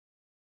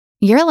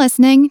You're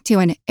listening to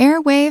an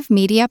Airwave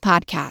Media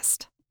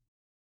Podcast.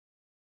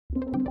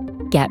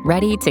 Get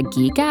ready to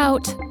geek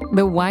out.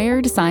 The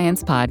Wired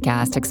Science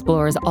Podcast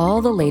explores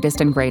all the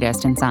latest and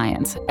greatest in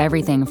science.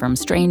 Everything from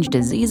strange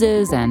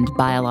diseases and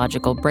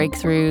biological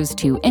breakthroughs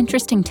to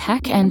interesting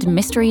tech and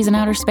mysteries in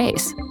outer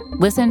space.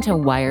 Listen to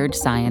Wired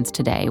Science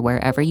today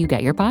wherever you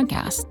get your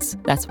podcasts.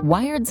 That's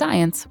Wired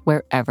Science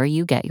wherever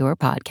you get your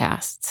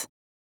podcasts.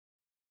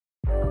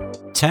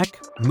 Tech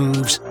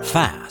moves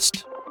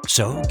fast,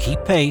 so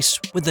keep pace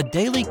with the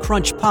Daily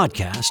Crunch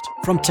podcast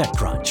from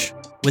TechCrunch.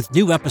 With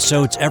new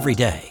episodes every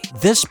day,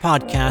 this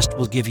podcast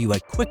will give you a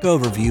quick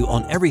overview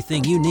on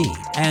everything you need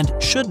and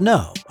should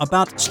know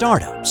about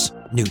startups,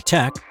 new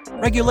tech,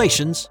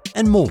 regulations,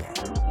 and more.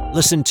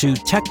 Listen to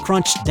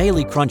TechCrunch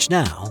Daily Crunch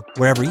now,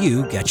 wherever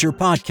you get your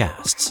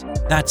podcasts.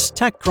 That's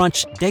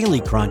TechCrunch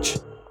Daily Crunch,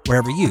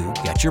 wherever you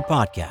get your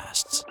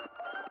podcasts.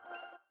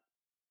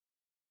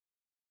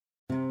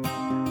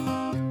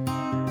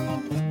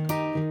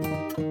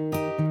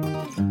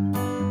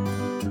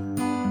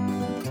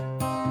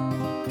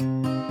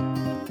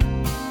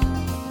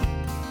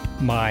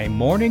 My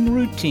morning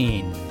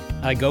routine.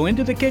 I go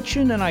into the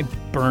kitchen and I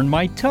burn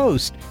my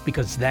toast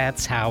because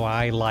that's how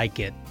I like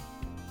it.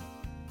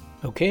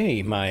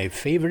 Okay, my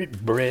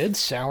favorite bread,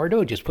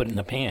 sourdough, just put in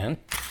the pan.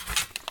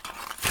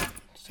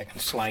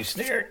 Second slice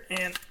there,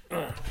 and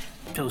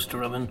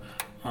toaster oven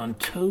on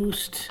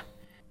toast.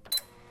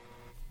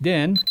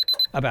 Then,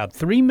 about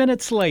 3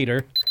 minutes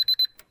later,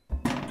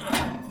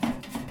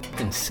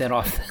 and set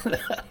off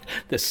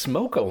the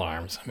smoke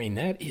alarms. I mean,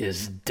 that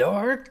is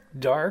dark,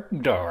 dark,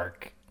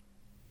 dark.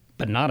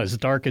 But not as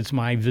dark as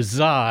my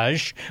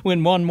visage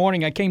when one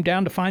morning I came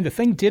down to find the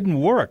thing didn't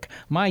work.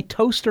 My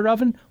toaster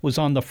oven was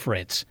on the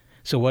fritz.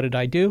 So what did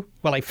I do?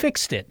 Well, I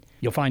fixed it.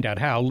 You'll find out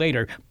how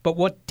later. But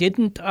what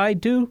didn't I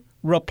do?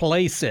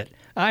 Replace it.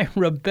 I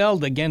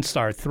rebelled against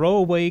our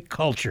throwaway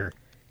culture.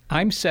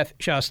 I'm Seth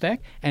Shostak,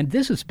 and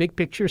this is Big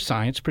Picture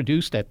Science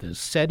produced at the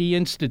SETI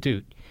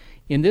Institute.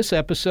 In this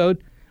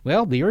episode,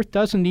 well, the Earth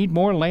doesn't need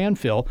more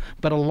landfill,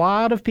 but a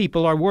lot of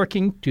people are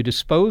working to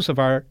dispose of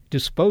our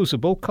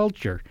disposable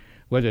culture.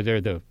 Whether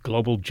they're the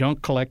global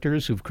junk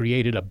collectors who've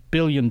created a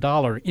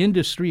billion-dollar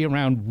industry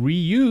around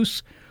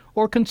reuse,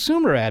 or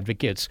consumer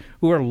advocates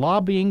who are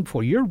lobbying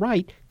for your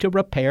right to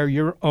repair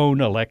your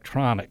own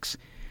electronics.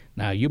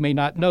 Now, you may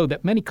not know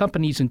that many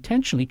companies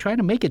intentionally try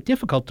to make it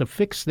difficult to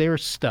fix their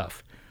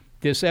stuff.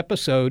 This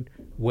episode,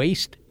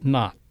 Waste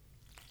Not.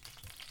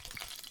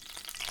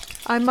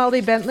 I'm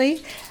Molly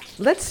Bentley.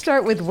 Let's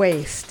start with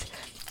waste.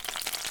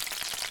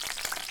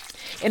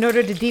 In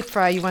order to deep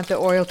fry, you want the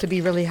oil to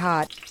be really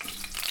hot.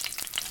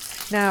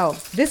 Now,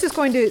 this is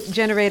going to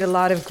generate a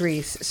lot of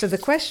grease. So the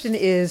question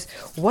is,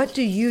 what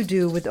do you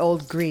do with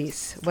old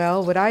grease?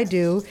 Well, what I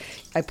do,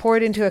 I pour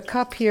it into a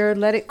cup here,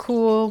 let it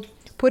cool,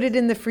 put it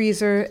in the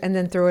freezer, and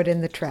then throw it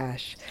in the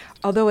trash.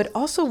 Although it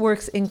also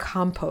works in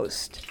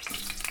compost.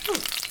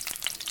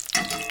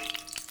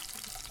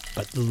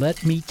 But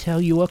let me tell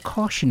you a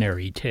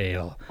cautionary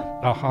tale,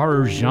 a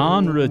horror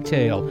genre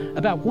tale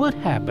about what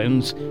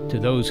happens to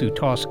those who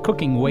toss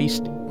cooking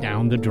waste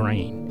down the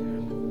drain.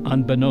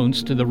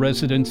 Unbeknownst to the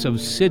residents of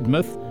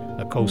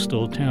Sidmouth, a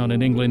coastal town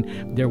in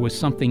England, there was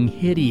something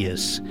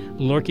hideous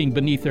lurking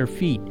beneath their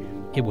feet.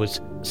 It was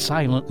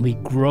silently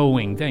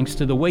growing thanks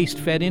to the waste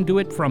fed into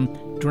it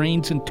from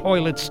drains and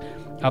toilets,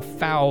 a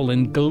foul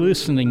and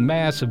glistening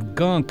mass of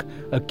gunk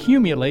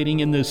accumulating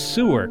in the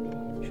sewer.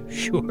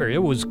 Sure,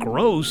 it was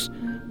gross,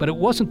 but it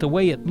wasn't the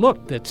way it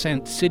looked that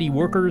sent city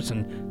workers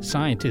and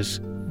scientists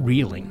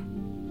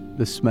reeling.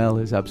 The smell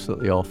is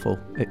absolutely awful.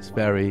 It's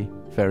very,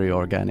 very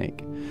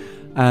organic.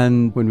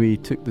 And when we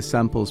took the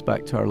samples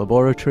back to our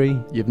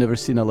laboratory, you've never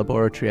seen a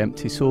laboratory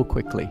empty so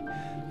quickly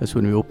as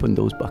when we opened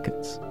those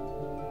buckets.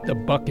 The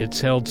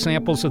buckets held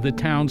samples of the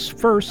town's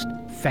first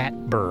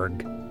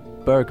fatberg.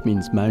 Berg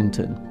means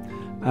mountain,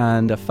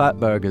 and a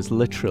fatberg is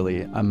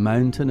literally a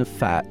mountain of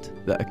fat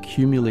that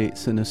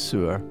accumulates in a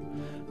sewer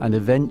and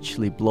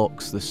eventually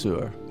blocks the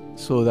sewer,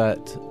 so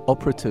that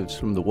operatives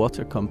from the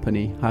water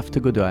company have to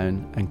go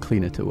down and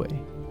clean it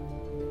away.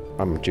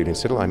 I'm Julian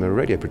Siddle. I'm a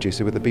radio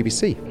producer with the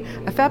BBC.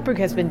 A fatberg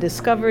has been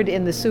discovered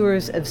in the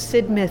sewers of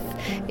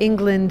Sidmouth,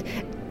 England.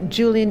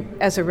 Julian,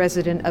 as a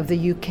resident of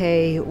the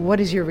UK,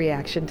 what is your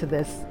reaction to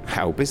this?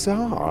 How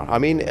bizarre. I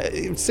mean,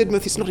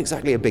 Sidmouth is not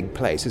exactly a big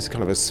place. It's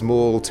kind of a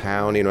small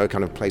town, a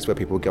kind of place where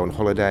people go on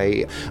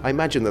holiday. I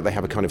imagine that they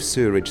have a kind of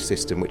sewerage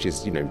system which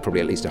is, probably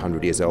at least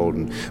 100 years old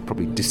and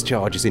probably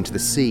discharges into the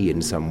sea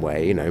in some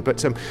way,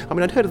 But,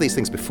 I'd heard of these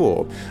things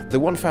before. The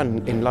one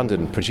found in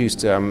London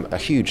produced a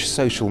huge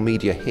social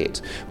media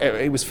hit.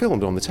 It was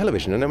filmed on the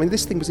television, and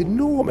this thing was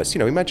enormous.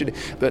 Imagine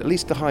at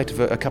least the height of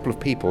a couple of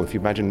people. If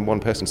you imagine one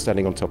person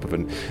standing on top of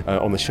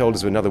on the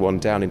shoulders of another one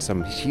down in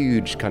some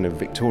huge kind of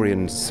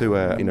Victorian sewer,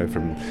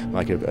 from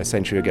like a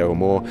century ago or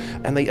more.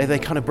 And they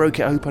kind of broke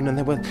it open, and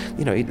there were,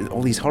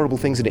 all these horrible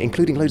things in it,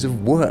 including loads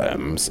of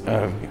worms.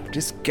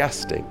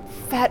 Disgusting.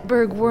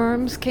 Fatberg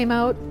worms came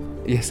out?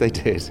 Yes, they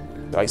did.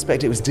 I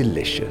expect it was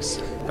delicious.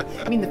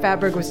 I mean, the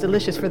fatberg was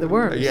delicious for the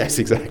worms. Yes,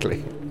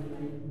 exactly.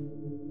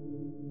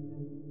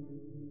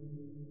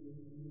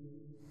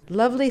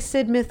 Lovely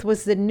Sidmouth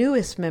was the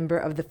newest member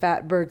of the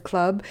Fatberg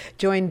Club,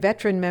 joined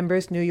veteran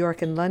members New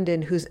York and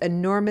London, whose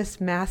enormous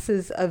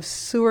masses of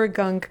sewer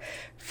gunk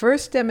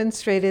first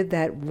demonstrated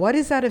that what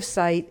is out of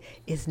sight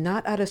is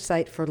not out of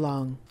sight for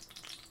long.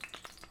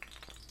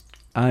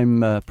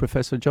 I'm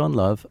Professor John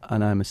Love,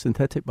 and I'm a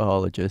synthetic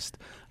biologist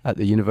at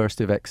the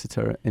University of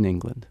Exeter in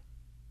England.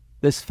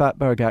 This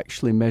fatberg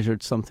actually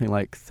measured something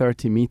like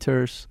 30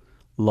 meters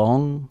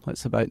long,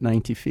 that's about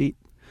 90 feet,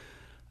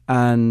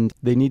 and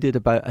they needed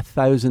about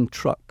 1,000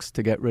 trucks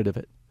to get rid of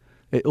it.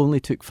 It only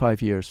took 5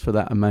 years for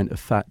that amount of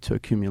fat to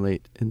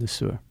accumulate in the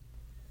sewer.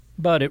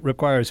 But it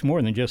requires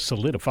more than just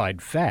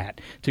solidified fat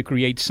to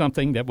create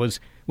something that was,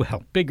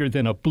 well, bigger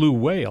than a blue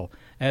whale,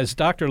 as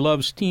Dr.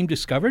 Love's team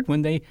discovered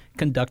when they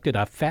conducted a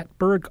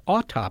fatberg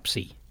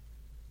autopsy.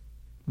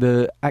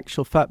 The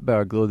actual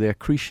fatberg, though, the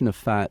accretion of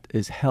fat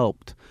is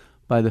helped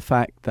by the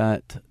fact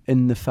that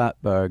in the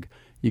fatberg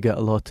you get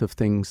a lot of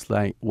things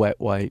like wet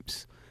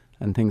wipes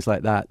and things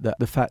like that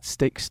the fat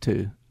sticks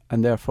to,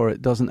 and therefore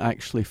it doesn't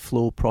actually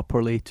flow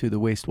properly to the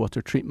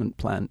wastewater treatment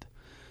plant.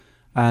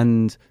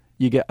 And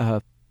you get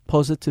a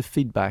positive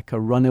feedback, a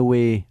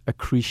runaway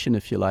accretion,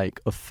 if you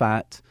like, of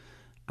fat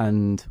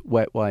and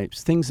wet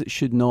wipes, things that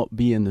should not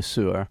be in the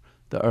sewer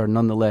that are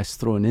nonetheless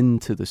thrown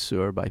into the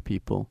sewer by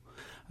people.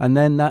 And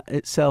then that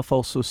itself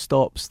also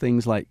stops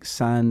things like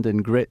sand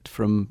and grit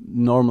from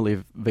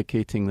normally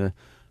vacating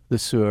the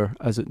sewer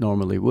as it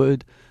normally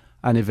would,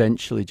 and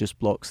eventually just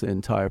blocks the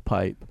entire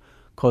pipe,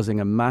 causing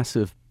a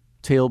massive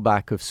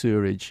tailback of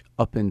sewerage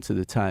up into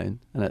the town.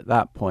 And at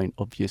that point,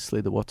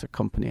 obviously, the water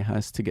company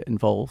has to get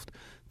involved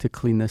to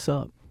clean this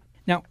up.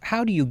 Now,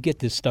 how do you get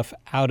this stuff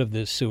out of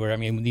the sewer? I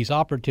mean, when these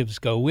operatives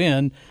go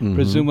in,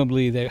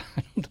 presumably I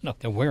don't know,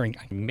 they're wearing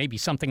maybe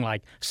something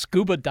like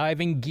scuba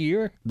diving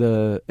gear?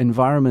 The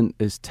environment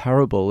is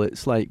terrible.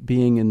 It's like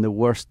being in the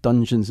worst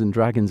Dungeons and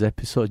Dragons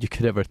episode you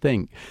could ever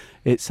think.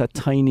 It's a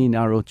tiny,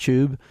 narrow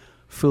tube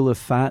full of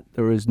fat.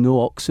 There is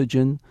no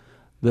oxygen.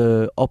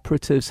 The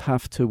operatives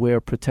have to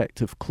wear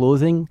protective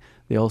clothing.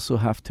 They also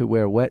have to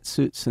wear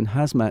wetsuits and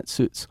hazmat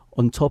suits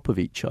on top of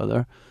each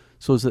other,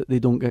 so that they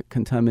don't get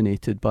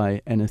contaminated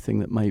by anything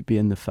that might be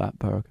in the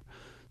fatberg.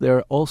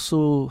 They're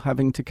also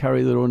having to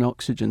carry their own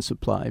oxygen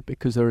supply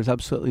because there is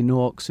absolutely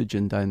no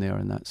oxygen down there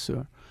in that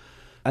sewer.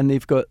 And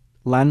they've got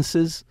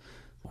lances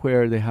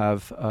where they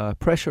have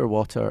pressure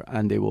water,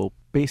 and they will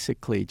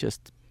basically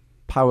just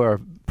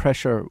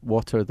pressure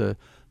water the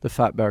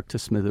fatberg to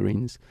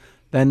smithereens.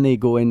 Then they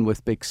go in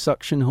with big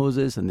suction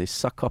hoses and they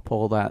suck up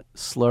all that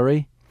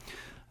slurry,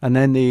 and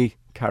then they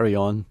carry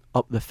on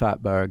up the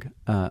fatberg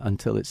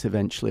until it's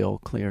eventually all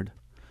cleared.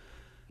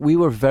 We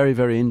were very,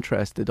 very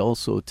interested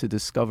also to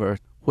discover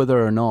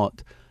whether or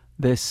not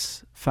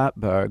this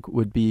fatberg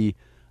would be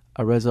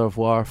a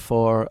reservoir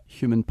for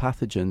human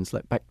pathogens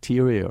like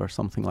bacteria or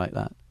something like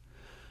that.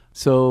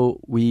 So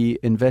we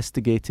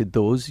investigated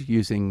those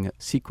using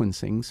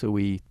sequencing. So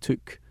we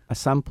took a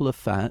sample of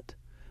fat,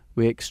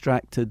 we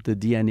extracted the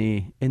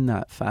DNA in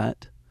that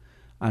fat,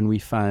 and we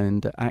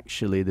found that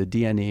actually the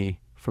DNA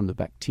from the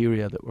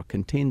bacteria that were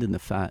contained in the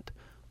fat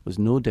was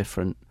no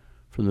different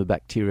from the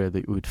bacteria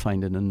that you would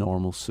find in a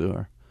normal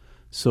sewer.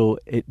 So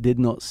it did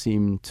not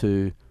seem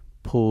to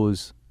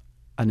pose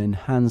an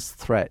enhanced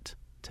threat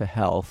to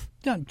health.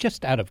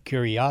 Just out of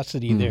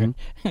curiosity there,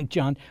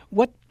 John,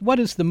 what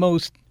is the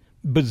most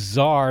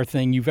bizarre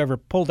thing you've ever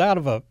pulled out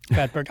of a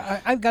fatberg?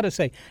 I've got to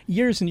say,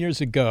 years and years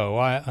ago,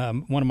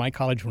 one of my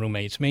college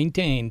roommates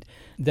maintained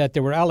that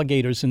there were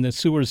alligators in the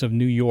sewers of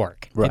New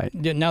York. Right.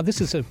 Now,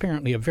 this is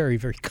apparently a very,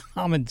 very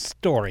common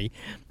story,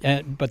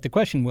 but the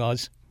question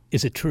was,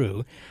 is it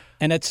true?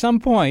 And at some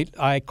point,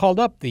 I called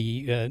up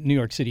the New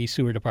York City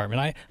Sewer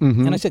Department,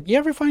 and I said, you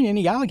ever find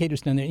any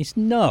alligators down there? He said,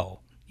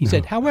 no. He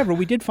said, however,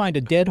 we did find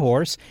a dead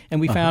horse, and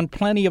we found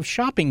plenty of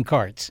shopping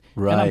carts.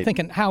 Right. And I'm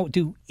thinking, how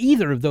do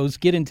either of those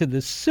get into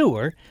the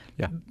sewer?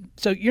 Yeah.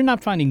 So you're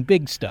not finding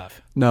big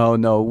stuff. No.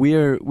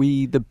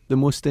 The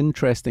most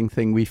interesting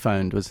thing we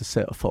found was a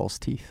set of false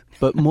teeth.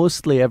 But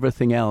mostly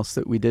everything else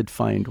that we did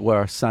find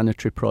were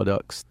sanitary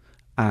products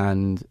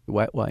and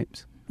wet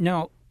wipes.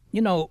 Now,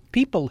 you know,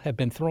 people have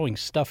been throwing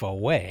stuff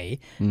away,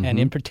 and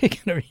in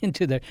particular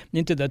into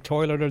the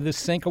toilet or the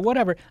sink or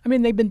whatever. I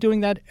mean, they've been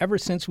doing that ever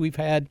since we've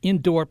had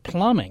indoor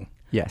plumbing.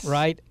 Yes.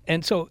 Right?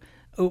 And so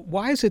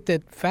why is it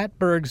that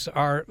fatbergs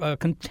are a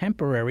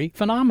contemporary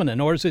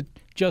phenomenon? Or is it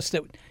just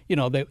that, you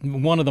know, that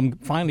one of them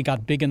finally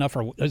got big enough?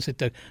 Or is it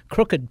the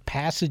crooked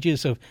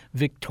passages of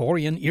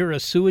Victorian-era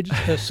sewers?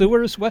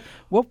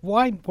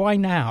 Why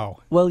now?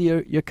 Well,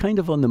 you're kind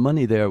of on the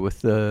money there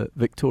with the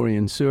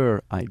Victorian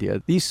sewer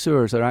idea. These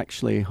sewers are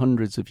actually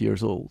hundreds of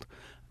years old,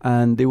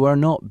 and they were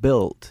not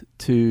built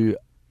to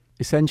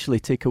essentially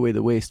take away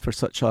the waste for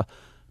such a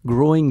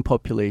growing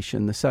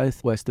population. The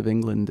southwest of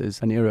England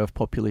is an area of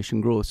population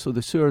growth, so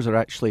the sewers are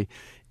actually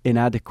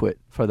inadequate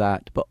for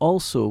that. But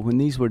also, when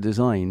these were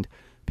designed,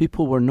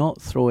 people were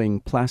not throwing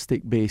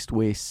plastic-based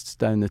wastes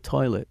down the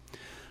toilet.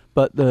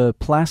 But the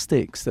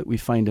plastics that we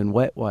find in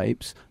wet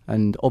wipes,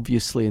 and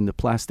obviously in the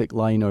plastic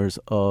liners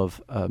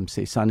of,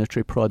 say,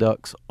 sanitary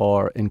products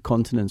or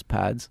incontinence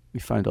pads,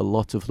 we found a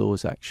lot of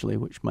those actually,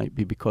 which might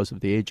be because of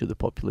the age of the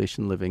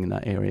population living in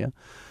that area.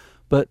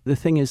 But the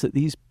thing is that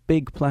these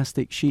big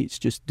plastic sheets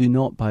just do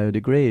not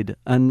biodegrade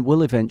and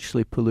will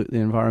eventually pollute the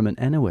environment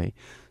anyway.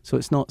 So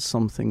it's not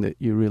something that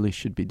you really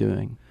should be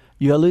doing.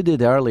 You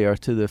alluded earlier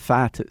to the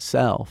fat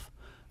itself,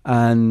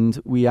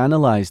 and we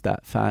analysed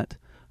that fat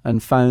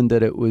and found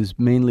that it was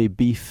mainly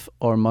beef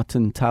or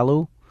mutton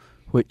tallow,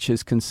 which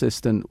is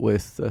consistent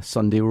with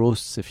Sunday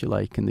roasts, if you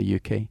like, in the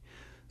UK.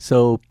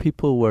 So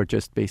people were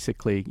just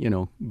basically,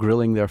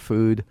 grilling their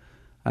food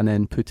and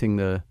then putting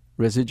the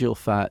residual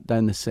fat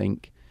down the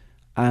sink.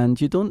 And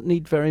you don't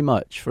need very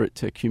much for it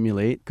to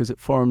accumulate because it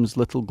forms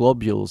little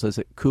globules as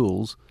it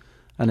cools.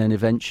 And then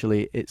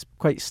eventually it's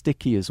quite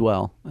sticky as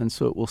well. And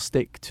so it will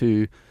stick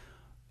to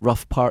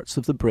rough parts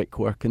of the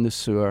brickwork in the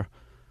sewer.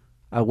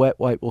 A wet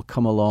wipe will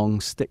come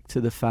along, stick to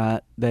the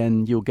fat.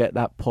 Then you'll get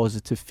that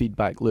positive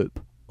feedback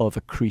loop of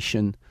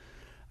accretion.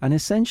 And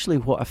essentially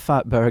what a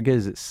fatberg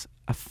is, it's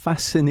a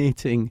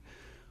fascinating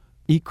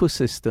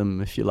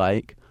ecosystem, if you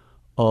like,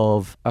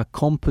 of a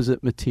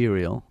composite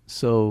material.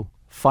 So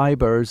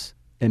fibers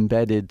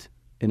embedded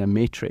in a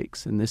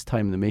matrix, and this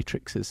time the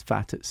matrix is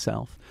fat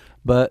itself.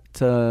 But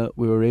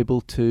we were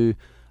able to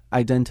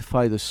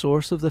identify the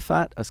source of the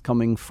fat as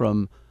coming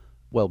from,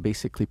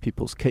 basically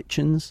people's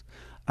kitchens,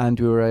 and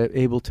we were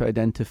able to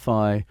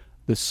identify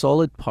the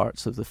solid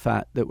parts of the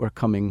fat that were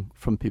coming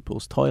from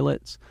people's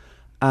toilets.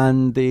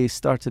 And they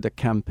started a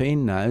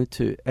campaign now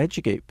to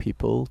educate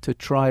people to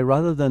try,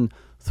 rather than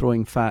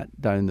throwing fat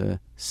down the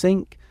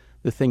sink,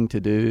 the thing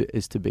to do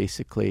is to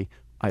basically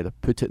either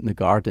put it in the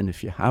garden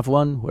if you have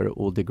one, where it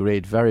will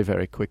degrade very,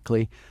 very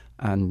quickly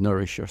and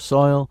nourish your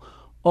soil,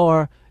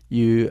 or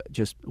you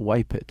just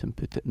wipe it and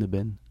put it in the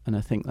bin. And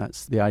I think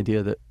that's the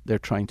idea that they're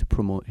trying to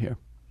promote here.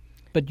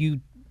 But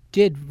you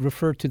did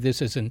refer to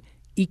this as an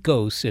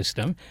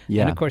ecosystem.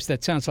 Yeah. And of course,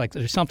 that sounds like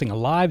there's something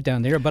alive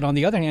down there. But on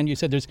the other hand, you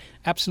said there's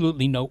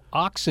absolutely no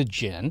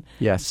oxygen.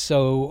 Yes.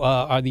 So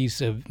are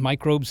these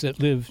microbes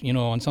that live,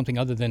 on something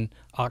other than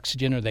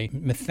oxygen? Are they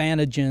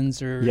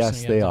methanogens? Or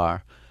yes, they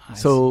are.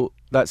 So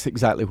that's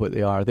exactly what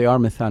they are. They are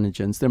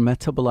methanogens. They're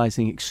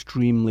metabolizing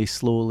extremely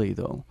slowly,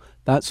 though.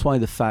 That's why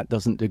the fat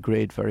doesn't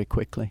degrade very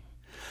quickly.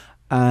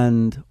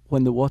 And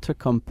when the water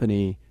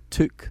company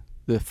took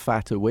the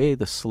fat away,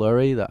 the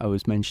slurry that I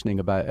was mentioning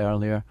about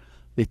earlier,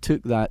 they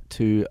took that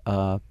to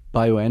a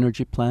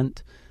bioenergy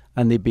plant,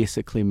 and they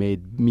basically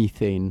made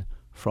methane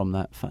from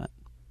that fat.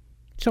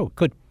 So it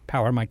could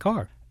power my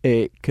car.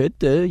 It could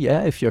do,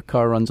 yeah, if your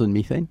car runs on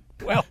methane.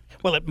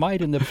 Well, it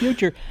might in the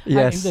future.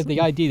 Yes.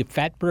 The idea of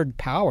fatberg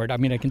powered, I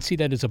can see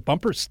that as a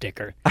bumper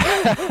sticker.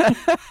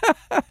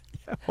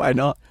 Why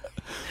not?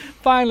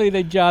 Finally,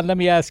 then, John, let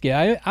me ask you.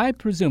 I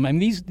presume,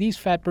 these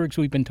fatbergs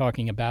we've been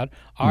talking about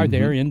are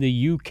there in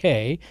the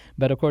UK,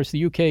 but of course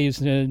the UK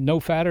is no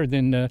fatter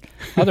than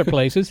other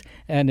places,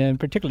 and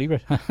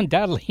particularly,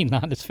 undoubtedly,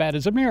 not as fat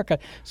as America.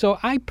 So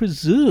I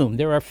presume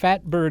there are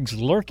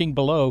fatbergs lurking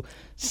below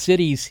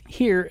cities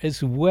here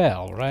as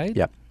well, right?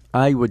 Yeah,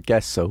 I would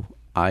guess so.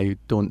 I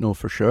don't know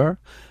for sure.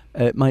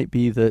 It might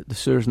be that the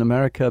sewers in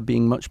America,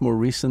 being much more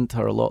recent,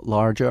 are a lot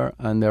larger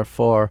and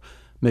therefore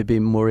maybe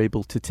more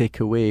able to take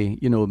away,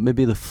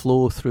 maybe the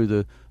flow through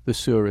the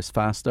sewer is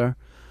faster.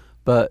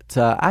 But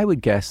I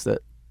would guess that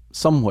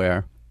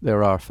somewhere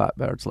there are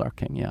fatbergs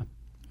lurking, yeah.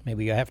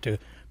 Maybe you have to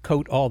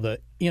coat all the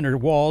inner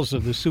walls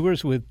of the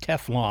sewers with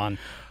Teflon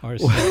or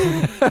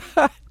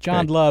something.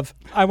 John Love,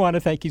 I want to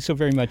thank you so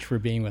very much for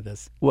being with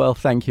us. Well,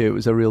 thank you. It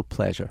was a real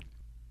pleasure.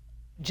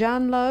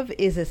 John Love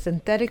is a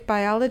synthetic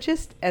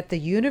biologist at the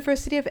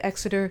University of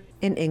Exeter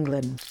in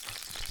England.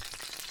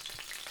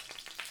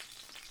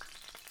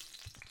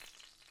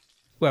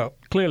 Well,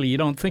 clearly you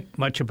don't think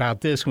much about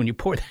this when you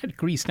pour that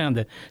grease down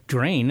the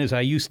drain, as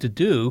I used to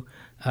do.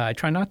 I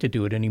try not to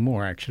do it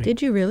anymore, actually.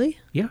 Did you really?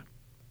 Yeah.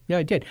 Yeah,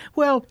 I did.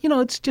 Well,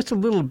 it's just a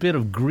little bit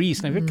of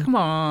grease. And I go, come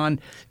on,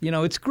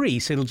 it's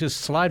grease. It'll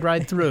just slide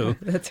right through.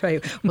 That's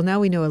right. Well,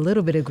 now we know a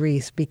little bit of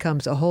grease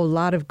becomes a whole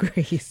lot of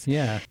grease.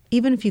 Yeah.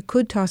 Even if you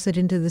could toss it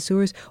into the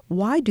sewers,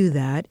 why do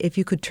that if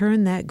you could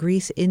turn that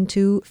grease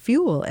into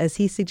fuel, as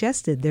he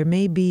suggested? There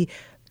may be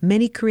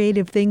many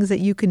creative things that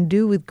you can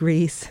do with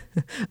grease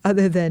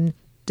other than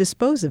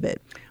dispose of it.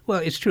 Well,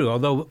 it's true,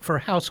 although for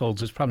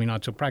households it's probably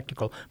not so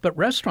practical. But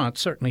restaurants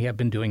certainly have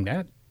been doing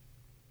that.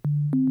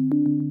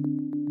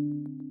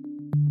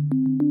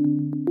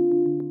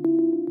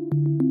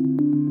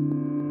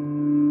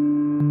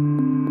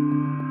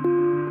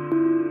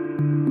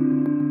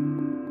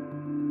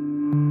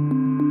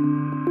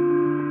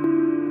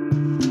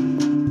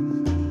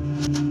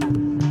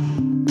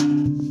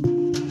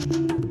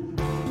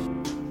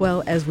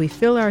 Well, as we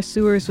fill our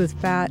sewers with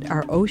fat,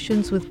 our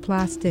oceans with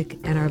plastic,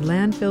 and our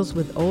landfills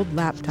with old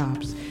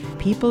laptops,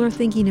 people are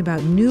thinking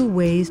about new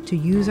ways to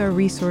use our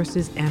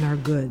resources and our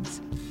goods.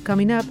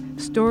 Coming up,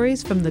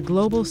 stories from the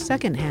global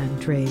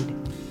secondhand trade.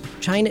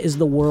 China is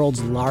the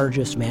world's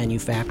largest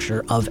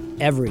manufacturer of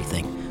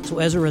everything, So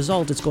as a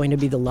result, it's going to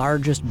be the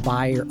largest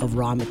buyer of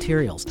raw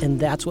materials, and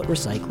that's what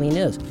recycling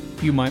is.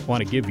 You might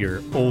want to give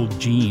your old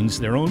jeans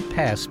their own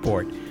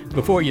passport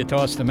before you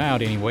toss them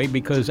out anyway,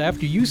 because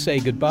after you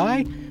say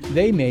goodbye,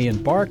 they may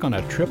embark on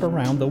a trip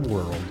around the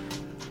world.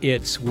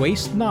 It's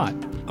Waste Not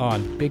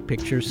on Big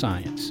Picture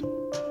Science.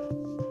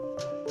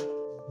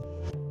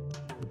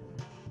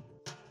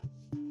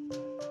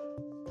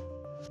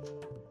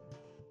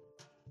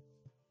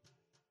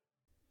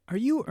 Are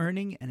you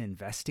earning and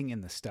investing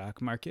in the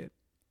stock market?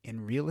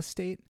 In real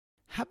estate?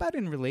 How about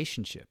in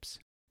relationships?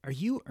 Are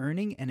you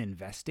earning and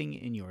investing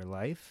in your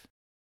life?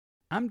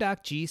 I'm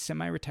Doc G,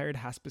 semi-retired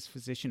hospice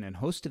physician and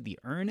host of the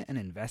Earn and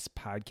Invest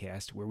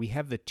podcast, where we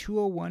have the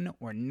 201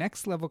 or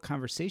next level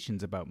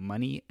conversations about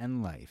money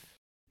and life.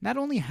 Not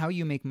only how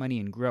you make money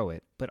and grow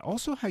it, but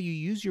also how you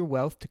use your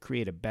wealth to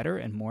create a better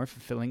and more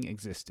fulfilling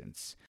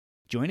existence.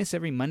 Join us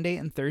every Monday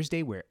and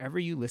Thursday wherever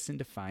you listen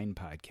to fine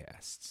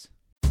podcasts.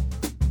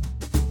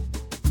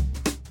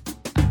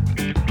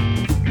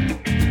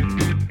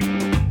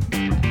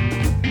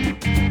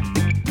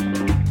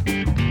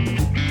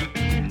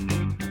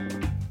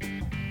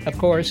 Of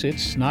course,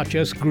 it's not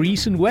just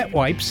grease and wet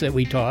wipes that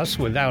we toss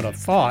without a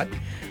thought.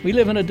 We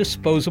live in a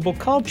disposable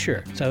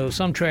culture, so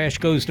some trash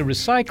goes to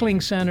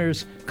recycling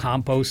centers,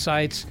 compost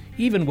sites,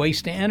 even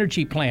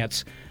waste-to-energy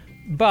plants.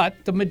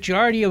 But the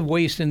majority of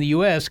waste in the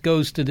U.S.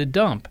 goes to the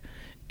dump.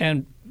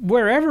 And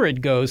wherever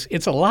it goes,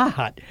 it's a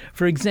lot.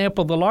 For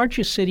example, the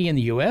largest city in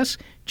the U.S.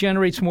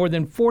 generates more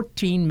than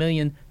 14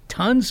 million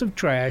tons of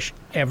trash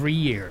every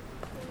year.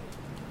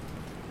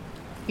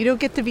 You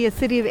don't get to be a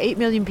city of 8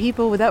 million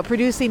people without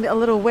producing a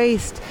little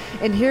waste.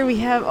 And here we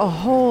have a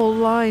whole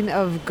line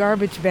of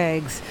garbage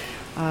bags.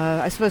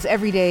 I suppose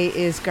every day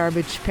is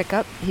garbage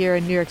pickup here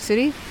in New York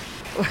City.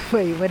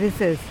 Wait, what is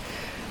this?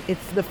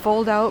 It's the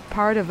fold-out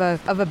part of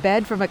a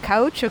bed from a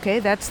couch. Okay,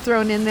 that's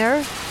thrown in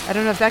there. I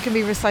don't know if that can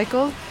be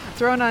recycled.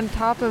 Thrown on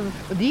top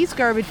of these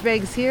garbage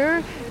bags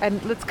here.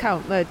 And let's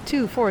count.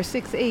 2, 4,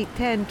 6, 8,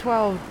 10,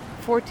 12,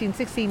 14,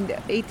 16,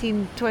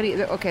 18,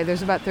 20. Okay,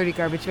 there's about 30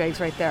 garbage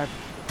bags right there.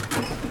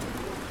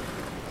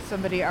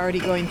 Somebody already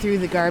going through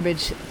the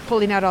garbage,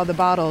 pulling out all the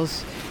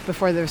bottles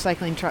before the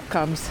recycling truck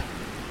comes.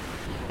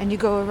 And you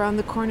go around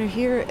the corner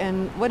here,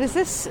 and what is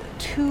this?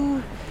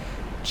 2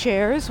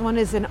 chairs. One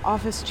is an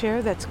office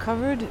chair that's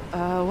covered.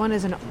 One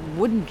is a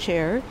wooden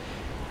chair.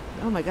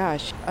 Oh my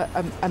gosh.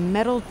 A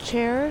metal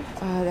chair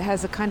that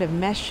has a kind of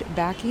mesh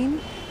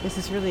backing. This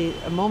is really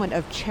a moment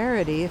of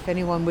charity if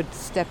anyone would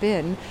step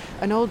in.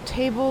 An old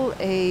table,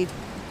 a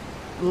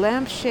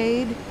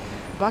lampshade,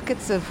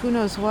 buckets of who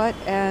knows what,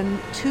 and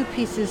 2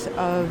 pieces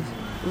of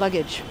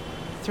luggage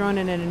thrown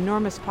in an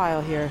enormous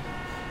pile here.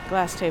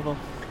 Glass table,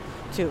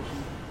 2.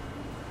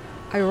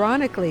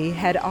 Ironically,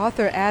 had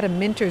author Adam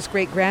Minter's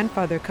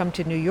great-grandfather come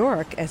to New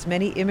York, as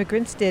many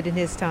immigrants did in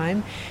his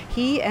time,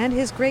 he and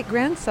his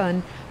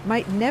great-grandson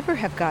might never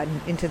have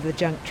gotten into the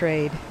junk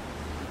trade.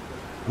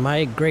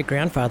 My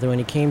great-grandfather, when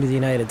he came to the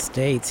United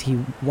States, he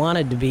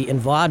wanted to be in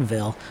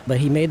vaudeville, but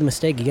he made the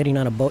mistake of getting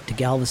on a boat to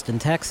Galveston,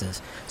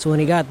 Texas. So when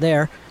he got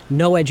there,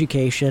 no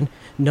education,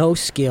 no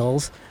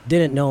skills,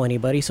 didn't know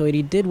anybody, so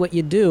he did what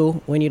you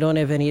do when you don't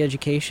have any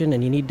education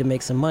and you need to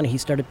make some money. He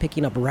started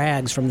picking up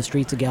rags from the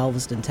streets of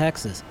Galveston,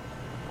 Texas.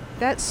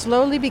 That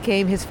slowly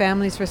became his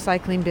family's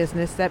recycling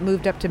business that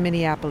moved up to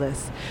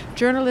Minneapolis.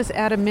 Journalist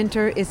Adam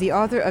Minter is the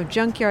author of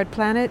Junkyard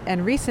Planet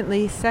and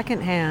recently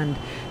Secondhand,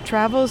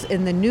 Travels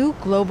in the New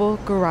Global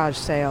Garage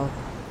Sale.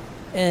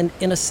 And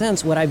in a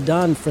sense, what I've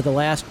done for the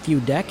last few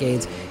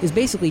decades is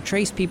basically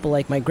trace people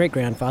like my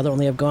great-grandfather,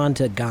 only I've gone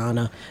to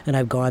Ghana, and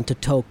I've gone to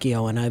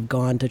Tokyo, and I've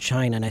gone to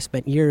China, and I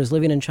spent years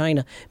living in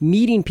China,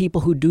 meeting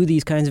people who do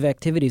these kinds of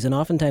activities, and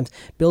oftentimes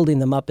building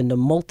them up into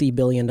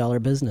multi-billion-dollar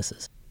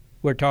businesses.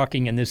 We're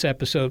talking in this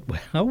episode,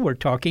 well, we're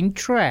talking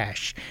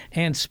trash,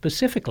 and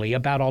specifically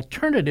about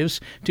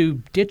alternatives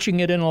to ditching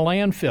it in a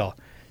landfill.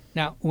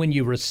 Now, when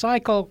you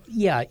recycle,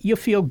 yeah, you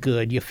feel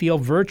good, you feel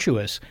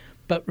virtuous.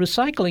 But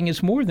recycling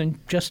is more than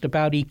just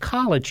about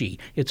ecology.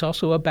 It's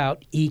also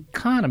about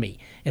economy.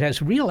 It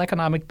has real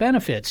economic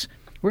benefits.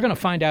 We're going to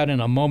find out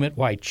in a moment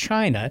why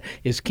China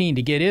is keen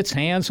to get its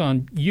hands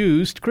on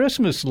used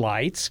Christmas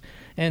lights.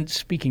 And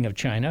speaking of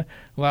China,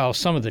 while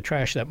some of the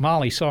trash that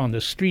Molly saw on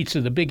the streets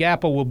of the Big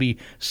Apple will be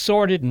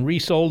sorted and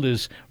resold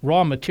as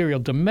raw material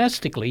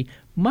domestically,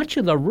 much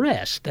of the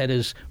rest that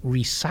is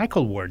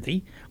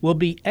recycle-worthy will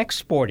be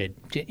exported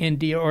to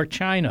India or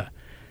China.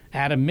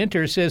 Adam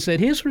Minter says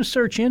that his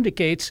research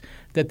indicates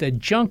that the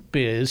junk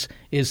biz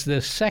is the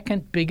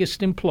second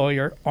biggest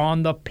employer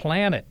on the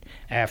planet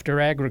after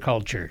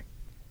agriculture.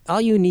 All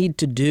you need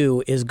to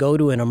do is go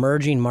to an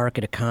emerging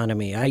market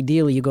economy.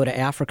 Ideally, you go to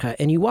Africa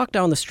and you walk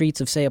down the streets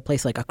of, say, a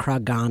place like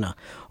Accra, Ghana,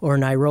 or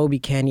Nairobi,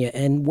 Kenya,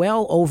 and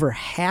well over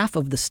half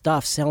of the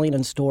stuff selling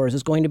in stores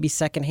is going to be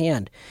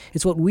secondhand.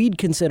 It's what we'd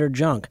consider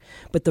junk.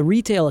 But the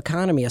retail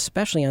economy,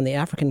 especially on the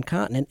African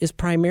continent, is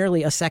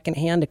primarily a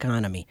secondhand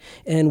economy.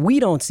 And we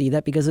don't see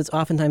that because it's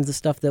oftentimes the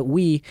stuff that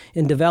we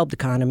in developed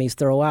economies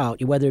throw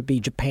out, whether it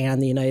be Japan,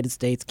 the United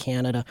States,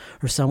 Canada,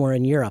 or somewhere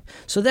in Europe.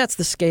 So that's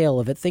the scale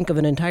of it. Think of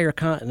an entire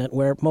continent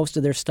where most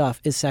of their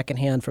stuff is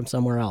secondhand from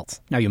somewhere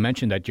else. Now, you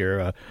mentioned that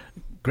your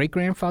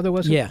great-grandfather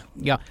was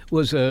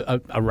was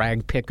a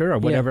rag picker or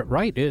whatever,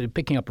 right?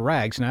 Picking up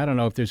rags. Now, I don't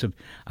know if there's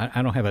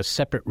I don't have a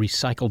separate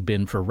recycle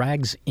bin for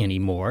rags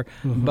anymore,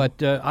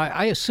 but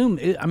I assume,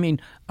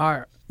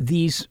 are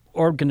these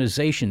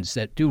organizations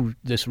that do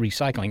this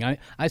recycling,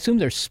 I assume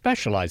they're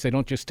specialized. They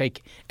don't just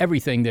take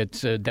everything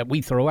that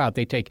we throw out.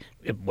 They take,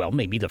 well,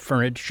 maybe the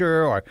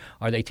furniture, or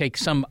they take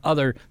some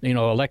other,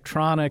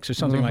 electronics or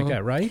something like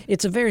that, right?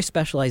 It's a very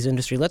specialized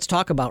industry. Let's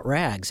talk about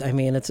rags. I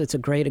mean, it's a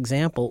great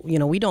example.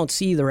 We don't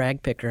see the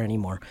rag picker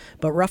anymore,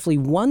 but roughly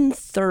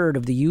 1/3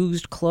 of the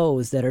used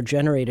clothes that are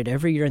generated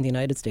every year in the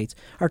United States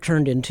are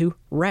turned into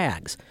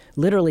rags,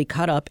 literally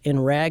cut up in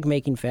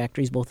rag-making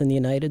factories, both in the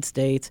United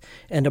States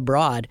and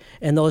abroad.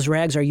 And those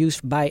rags are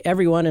used by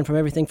everyone, and from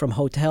everything from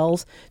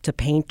hotels to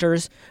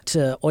painters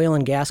to oil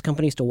and gas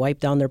companies to wipe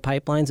down their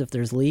pipelines if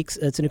there's leaks.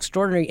 It's an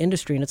extraordinary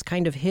industry, and it's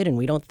kind of hidden.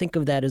 We don't think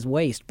of that as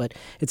waste, but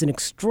it's an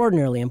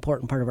extraordinarily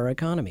important part of our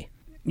economy.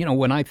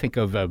 When I think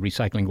of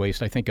recycling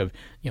waste, I think of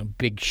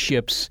big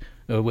ships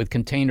with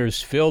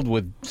containers filled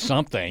with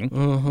something,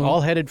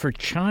 all headed for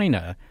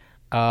China.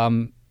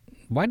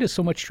 Why does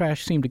so much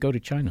trash seem to go to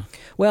China?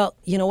 Well,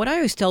 what I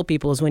always tell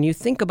people is when you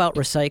think about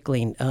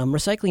recycling,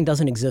 recycling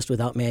doesn't exist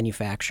without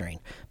manufacturing.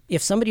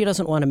 If somebody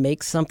doesn't want to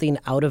make something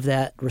out of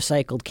that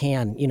recycled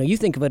can, you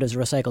think of it as a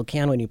recycled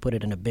can when you put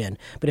it in a bin.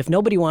 But if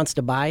nobody wants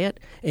to buy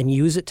it and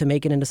use it to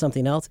make it into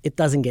something else, it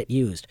doesn't get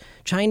used.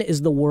 China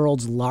is the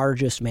world's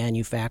largest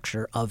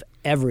manufacturer of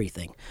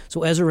everything.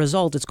 So as a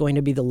result, it's going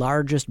to be the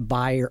largest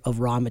buyer of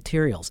raw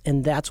materials.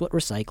 And that's what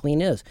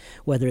recycling is.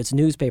 Whether it's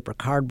newspaper,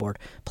 cardboard,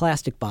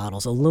 plastic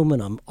bottles,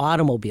 aluminum,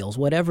 automobiles,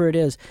 whatever it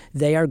is,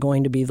 they are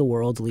going to be the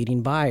world's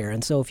leading buyer.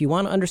 And so if you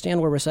want to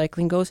understand where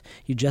recycling goes,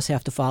 you just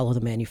have to follow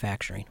the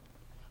manufacturing.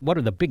 What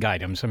are the big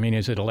items? I mean,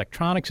 is it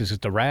electronics? Is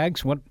it the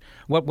rags? What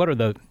are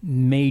the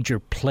major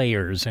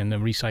players in the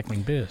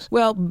recycling biz?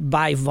 Well,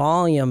 by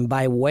volume,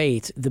 by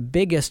weight, the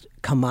biggest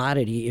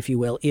commodity, if you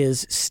will,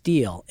 is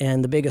steel.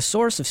 And the biggest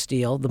source of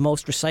steel, the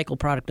most recycled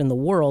product in the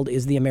world,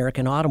 is the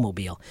American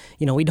automobile.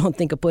 We don't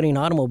think of putting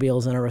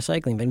automobiles in a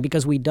recycling bin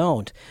because we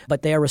don't,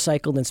 but they are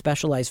recycled in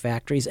specialized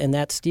factories, and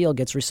that steel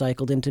gets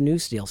recycled into new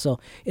steel. So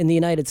in the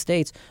United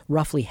States,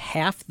 roughly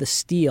half the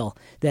steel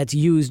that's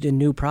used in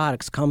new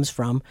products comes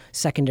from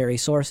secondary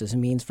sources,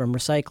 and means from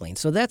recycling.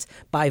 So that's,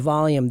 by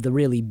volume, the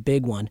really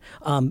big one.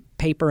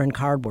 Paper and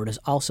cardboard is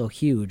also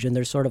huge, and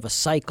there's sort of a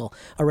cycle.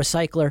 A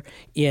recycler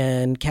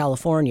in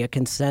California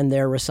can send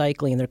their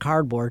recycling, their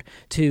cardboard,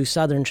 to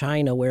southern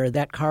China, where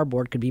that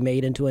cardboard could be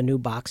made into a new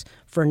box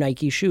for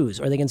Nike shoes.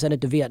 Or they can send it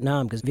to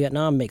Vietnam, because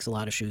Vietnam makes a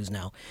lot of shoes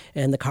now.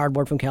 And the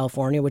cardboard from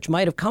California, which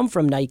might have come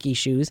from Nike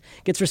shoes,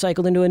 gets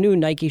recycled into a new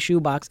Nike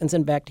shoe box and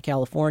sent back to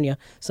California.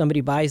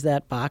 Somebody buys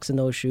that box and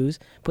those shoes,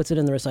 puts it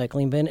in the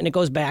recycling bin, and it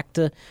goes back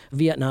to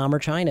Vietnam or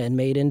China and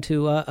made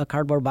into a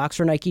cardboard box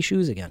for Nike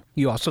shoes again.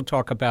 You also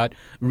talk about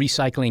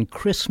recycling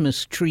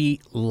Christmas tree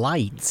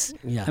lights.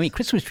 Yes. I mean,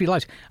 Christmas tree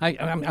lights.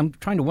 I'm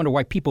trying to wonder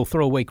why people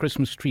throw away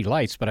Christmas tree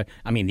lights, but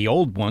I mean, the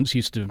old ones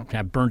used to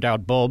have burned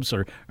out bulbs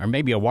or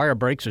maybe a wire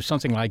breaks or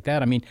something like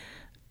that. I mean,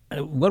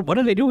 what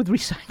do they do with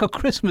recycled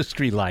Christmas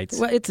tree lights?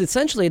 Well, it's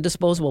essentially a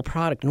disposable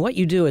product. And what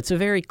you do, it's a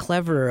very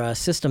clever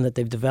system that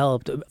they've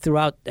developed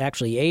throughout,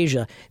 actually,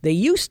 Asia. They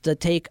used to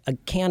take a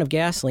can of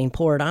gasoline,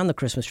 pour it on the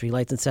Christmas tree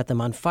lights, and set them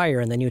on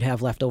fire, and then you'd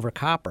have leftover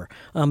copper.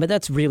 But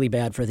that's really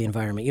bad for the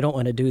environment. You don't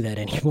want to do that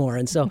anymore.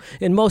 And so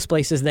in most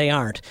places, they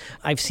aren't.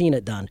 I've seen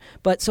it done.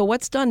 But so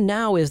what's done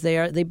now is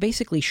they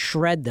basically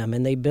shred them,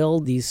 and they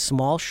build these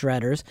small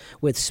shredders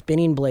with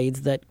spinning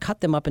blades that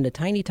cut them up into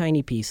tiny,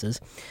 tiny pieces.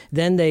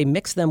 Then they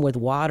mix them with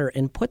water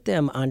and put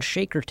them on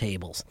shaker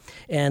tables.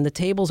 And the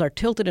tables are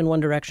tilted in one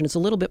direction. It's a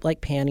little bit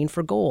like panning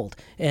for gold.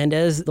 And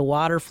as the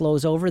water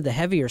flows over, the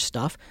heavier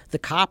stuff, the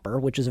copper,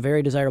 which is a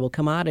very desirable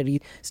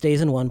commodity, stays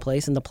in one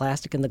place, and the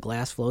plastic and the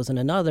glass flows in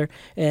another.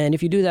 And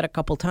if you do that a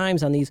couple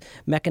times on these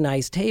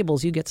mechanized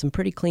tables, you get some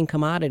pretty clean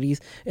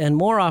commodities. And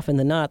more often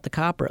than not, the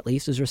copper at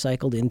least is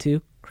recycled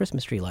into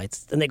Christmas tree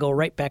lights. And they go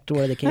right back to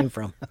where they came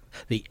from.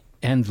 The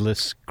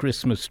endless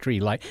Christmas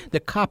tree light. The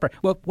copper,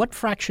 well, what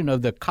fraction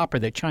of the copper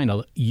that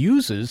China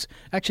uses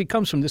actually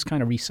comes from this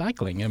kind of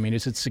recycling? I mean,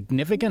 is it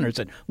significant, or is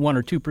it 1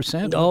 or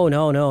 2%? Oh,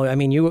 no. I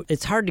mean,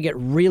 it's hard to get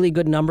really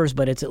good numbers,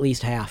 but it's at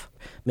least half.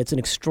 It's an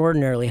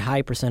extraordinarily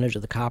high percentage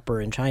of the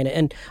copper in China.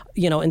 And,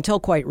 until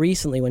quite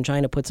recently, when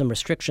China put some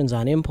restrictions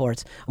on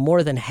imports,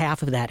 more than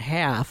half of that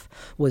half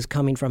was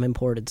coming from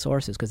imported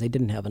sources because they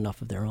didn't have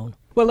enough of their own.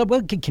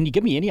 Well, can you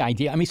give me any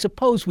idea? I mean,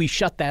 suppose we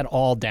shut that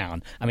all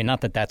down. I mean,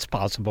 not that that's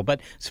possible, but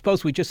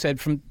suppose we just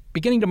said from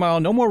beginning tomorrow,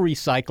 no more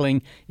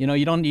recycling.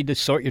 You don't need to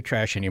sort your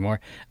trash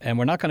anymore. And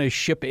we're not going to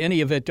ship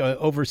any of it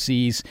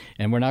overseas,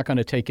 and we're not going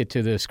to take it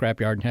to the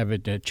scrapyard and have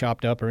it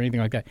chopped up or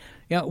anything like that.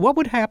 What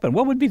would happen?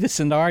 What would be the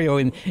scenario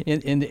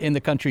in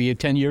the country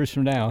 10 years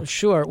from now?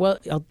 Sure. Well,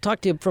 I'll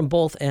talk to you from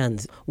both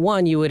ends.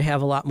 One, you would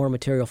have a lot more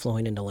material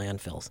flowing into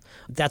landfills.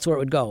 That's where it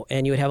would go.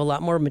 And you would have a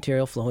lot more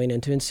material flowing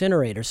into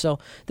incinerators. So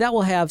that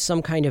will have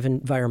some kind of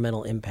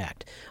environmental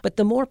impact. But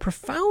the more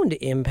profound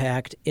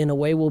impact, in a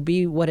way, will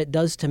be what it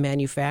does to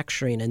manufacturing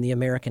and the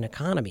American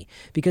economy.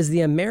 Because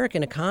the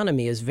American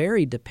economy is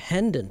very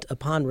dependent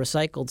upon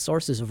recycled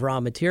sources of raw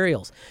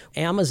materials.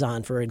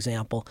 Amazon, for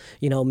example,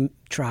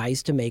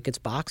 tries to make its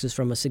boxes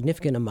from a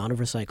significant amount of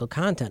recycled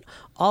content.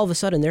 All of a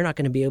sudden, they're not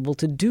going to be able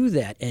to do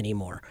that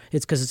anymore.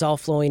 It's because it's all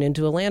flowing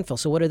into a landfill.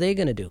 So what are they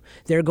going to do?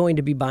 They're going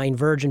to be buying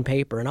virgin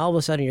paper, and all of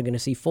a sudden you're going to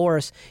see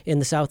forests in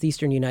the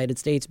southeastern United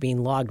States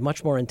being logged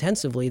much more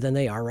intensively than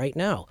they are right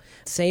now.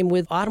 Same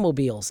with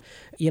automobiles.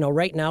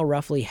 Right now,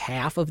 roughly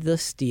half of the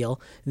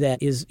steel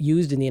that is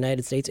used in the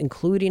United States,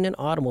 including in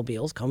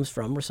automobiles, comes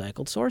from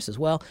recycled sources.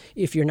 Well,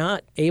 if you're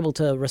not able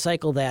to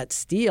recycle that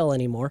steel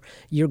anymore,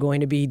 you're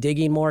going to be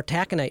digging more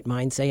taconite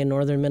mines, say, in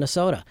northern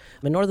Minnesota.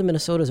 Northern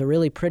Minnesota is a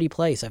really pretty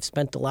place. I've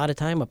spent a lot of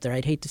time up there.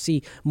 I'd hate to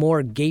see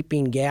more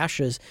gaping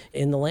gashes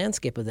in the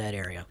landscape of that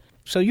area.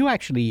 So you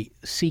actually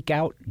seek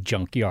out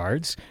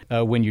junkyards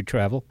when you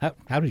travel.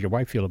 How does your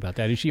wife feel about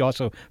that? Is she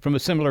also from a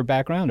similar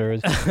background? Or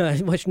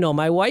is... No,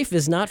 my wife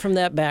is not from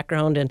that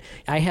background, and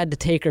I had to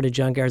take her to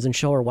junkyards and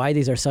show her why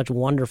these are such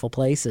wonderful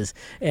places.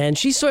 And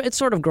it's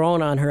sort of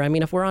grown on her. I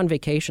mean, if we're on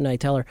vacation, I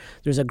tell her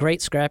there's a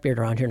great scrapyard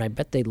around here, and I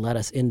bet they'd let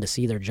us in to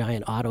see their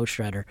giant auto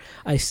shredder.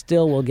 I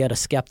still will get a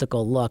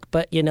skeptical look.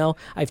 But,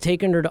 I've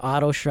taken her to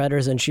auto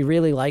shredders, and she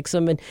really likes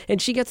them,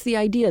 and she gets the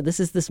idea.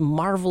 This is this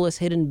marvelous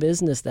hidden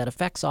business that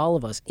affects all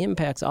of us,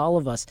 impacts all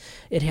of us.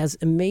 It has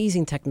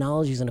amazing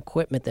technologies and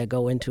equipment that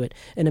go into it,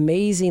 and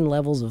amazing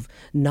levels of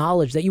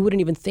knowledge that you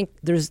wouldn't even think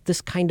there's this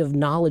kind of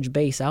knowledge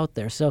base out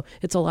there. So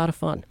it's a lot of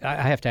fun. I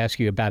have to ask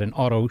you about an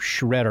auto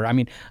shredder. I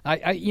mean,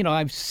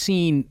 I've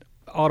seen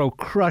auto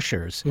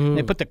crushers.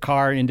 They put the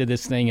car into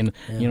this thing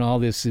and all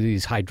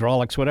these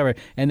hydraulics, whatever,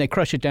 and they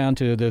crush it down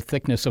to the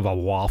thickness of a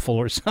waffle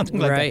or something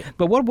like that.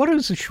 But what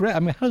is a shredder? I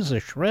mean, how does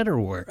a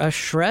shredder work? A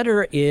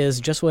shredder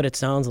is just what it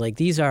sounds like.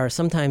 These are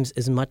sometimes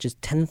as much as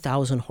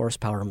 10,000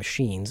 horsepower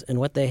machines, and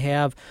what they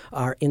have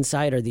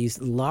inside are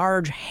these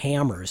large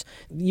hammers,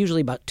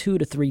 usually about 2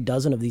 to 3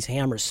 dozen of these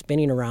hammers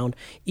spinning around,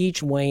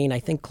 each weighing, I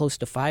think, close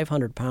to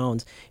 500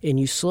 pounds, and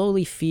you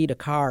slowly feed a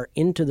car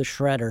into the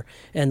shredder,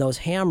 and those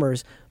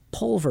hammers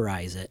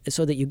pulverize it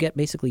so that you get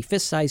basically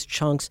fist-sized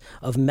chunks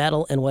of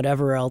metal and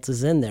whatever else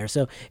is in there.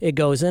 So it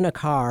goes in a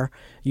car.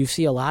 You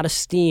see a lot of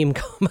steam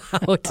come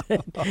out,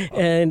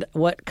 and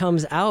what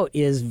comes out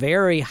is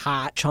very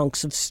hot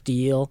chunks of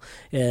steel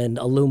and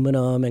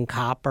aluminum and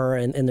copper,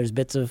 and there's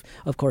bits of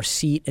course,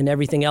 seat and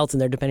everything else in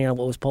there, depending on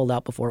what was pulled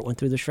out before it went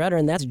through the shredder.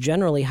 And that's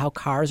generally how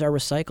cars are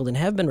recycled and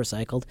have been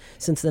recycled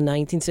since the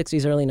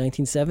 1960s, early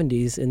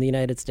 1970s in the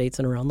United States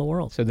and around the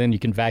world. So then you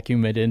can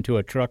vacuum it into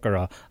a truck or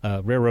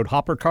a railroad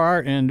hopper car,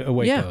 and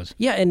away it goes.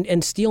 Yeah,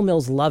 and steel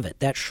mills love it.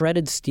 That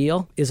shredded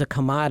steel is a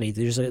commodity.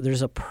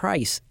 There's a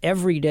price.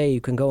 Every day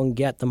you can go and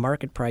get the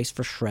market price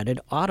for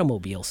shredded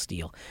automobile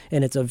steel,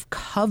 and it's a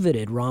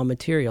coveted raw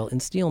material in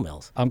steel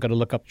mills. I'm going to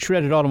look up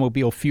shredded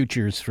automobile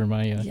futures for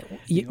my...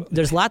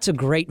 There's lots of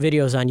great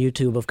videos on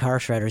YouTube of car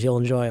shredders. You'll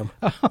enjoy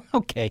them.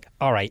 Okay,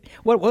 all right.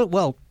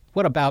 Well,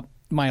 what about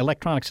my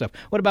electronic stuff?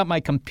 What about my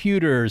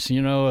computers,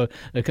 the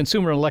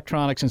consumer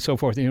electronics and so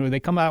forth? They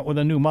come out with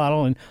a new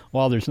model, and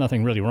while there's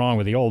nothing really wrong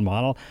with the old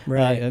model,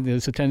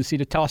 there's a tendency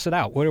to toss it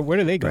out. Where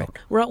do they go?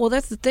 Right. Well,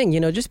 that's the thing.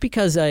 Just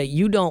because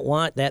you don't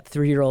want that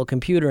 3-year-old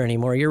computer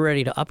anymore, you're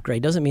ready to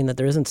upgrade, doesn't mean that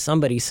there isn't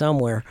somebody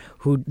somewhere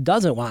who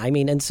doesn't want.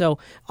 And so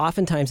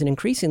oftentimes and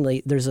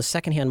increasingly, there's a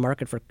secondhand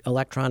market for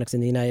electronics in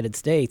the United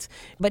States.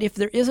 But if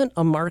there isn't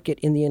a market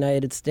in the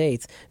United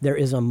States, there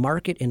is a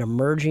market in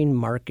emerging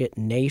market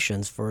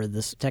nations for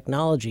this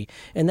technology.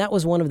 And that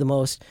was one of the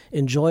most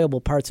enjoyable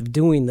parts of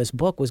doing this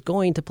book, was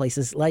going to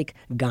places like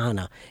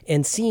Ghana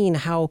and seeing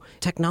how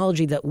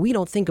technology that we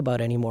don't think about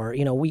anymore,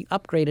 we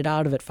upgraded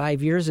out of it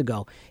 5 years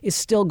ago, is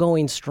still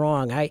going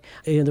strong.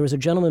 There was a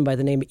gentleman by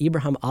the name of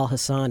Ibrahim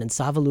Al-Hassan in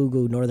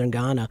Savalugu, northern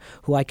Ghana,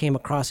 who I came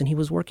across, and he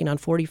was working on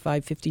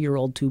 45,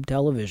 50-year-old tube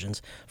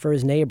televisions for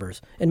his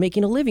neighbors and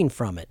making a living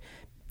from it.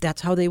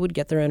 that's how they would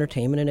get their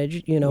entertainment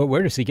and Well,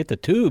 where does he get the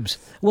tubes?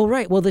 Well,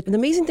 right. Well, the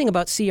amazing thing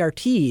about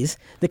CRTs,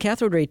 the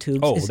cathode ray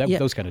tubes. Oh,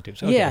 those kind of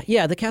tubes. Okay.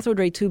 Yeah. The cathode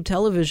ray tube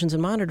televisions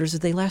and monitors,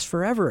 they last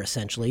forever,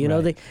 essentially.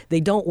 They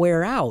don't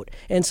wear out.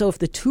 And so if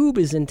the tube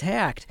is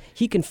intact,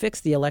 he can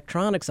fix the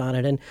electronics on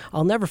it. And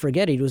I'll never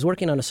forget it. He was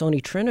working on a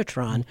Sony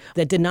Trinitron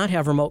that did not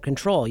have remote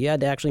control. You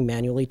had to actually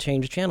manually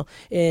change the channel.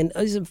 And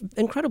he's an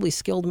incredibly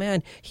skilled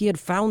man. He had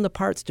found the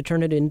parts to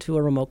turn it into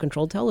a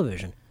remote-controlled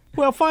television.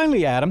 Well,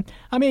 finally, Adam,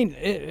 I mean,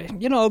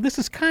 this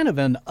is kind of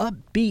an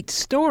upbeat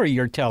story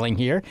you're telling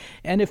here.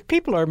 And if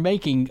people are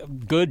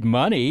making good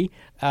money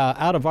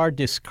out of our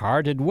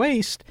discarded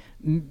waste,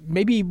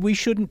 maybe we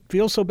shouldn't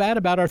feel so bad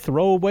about our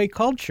throwaway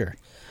culture.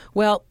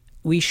 Well,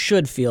 we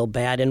should feel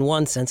bad in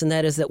one sense, and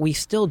that is that we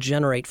still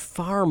generate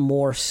far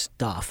more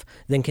stuff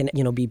than can,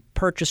 be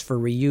purchased for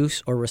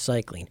reuse or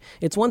recycling.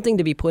 It's one thing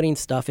to be putting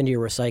stuff into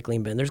your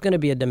recycling bin. There's going to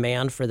be a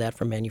demand for that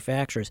from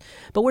manufacturers.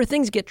 But where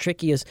things get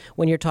tricky is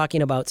when you're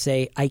talking about,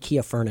 say,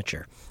 IKEA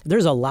furniture.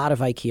 There's a lot of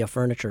IKEA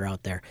furniture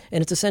out there,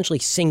 and it's essentially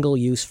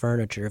single-use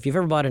furniture. If you've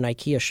ever bought an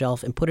IKEA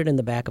shelf and put it in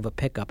the back of a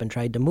pickup and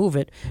tried to move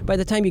it, by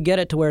the time you get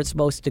it to where it's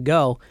supposed to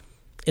go,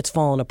 it's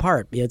fallen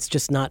apart. It's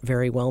just not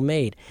very well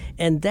made.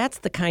 And that's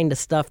the kind of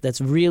stuff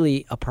that's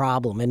really a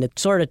problem. And it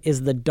sort of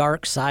is the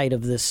dark side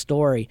of this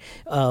story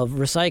of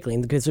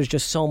recycling, because there's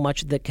just so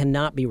much that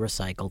cannot be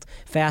recycled.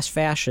 Fast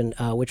fashion,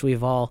 which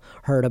we've all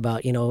heard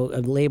about,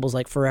 labels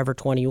like Forever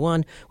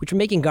 21, which are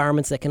making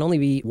garments that can only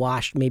be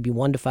washed maybe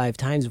 1 to 5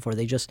 times before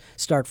they just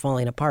start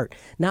falling apart.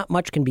 Not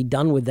much can be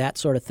done with that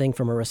sort of thing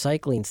from a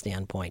recycling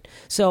standpoint.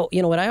 So,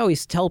 what I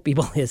always tell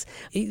people is,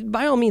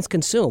 by all means,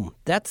 consume.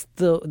 That's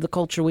the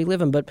culture we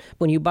live in. But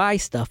when you buy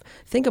stuff,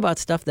 think about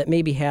stuff that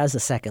maybe has a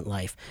second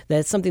life.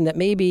 That's something that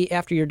maybe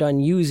after you're done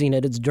using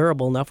it, it's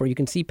durable enough where you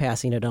can see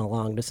passing it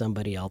along to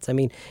somebody else. I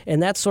mean,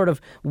 and that's sort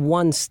of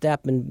one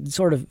step in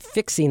sort of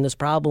fixing this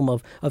problem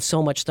of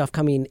so much stuff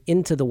coming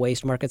into the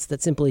waste markets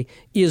that simply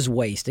is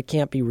waste. It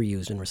can't be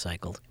reused and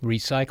recycled.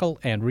 Recycle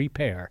and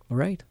repair.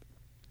 Right.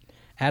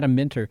 Adam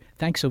Minter,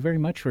 thanks so very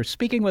much for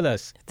speaking with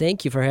us.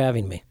 Thank you for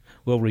having me.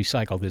 We'll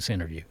recycle this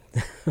interview.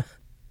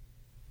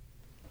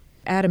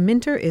 Adam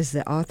Minter is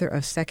the author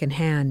of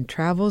Secondhand,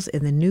 Travels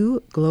in the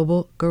New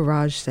Global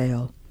Garage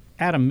Sale.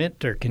 Adam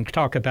Minter can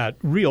talk about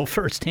real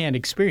first-hand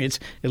experience,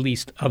 at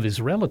least of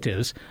his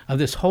relatives, of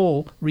this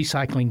whole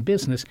recycling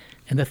business.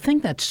 And the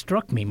thing that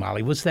struck me,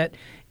 Molly, was that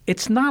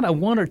it's not a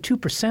 1 or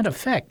 2%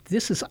 effect.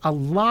 This is a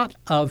lot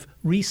of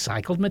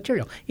recycled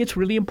material. It's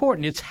really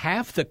important. It's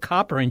half the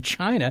copper in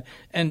China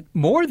and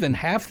more than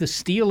half the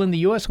steel in the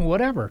U.S. and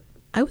whatever.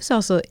 I was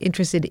also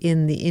interested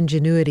in the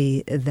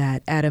ingenuity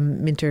that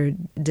Adam Minter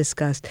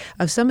discussed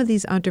of some of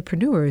these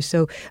entrepreneurs.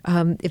 So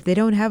if they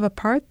don't have a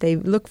part, they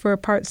look for a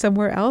part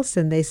somewhere else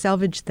and they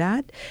salvage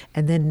that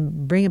and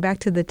then bring it back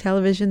to the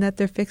television that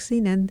they're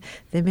fixing, and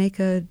they make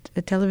a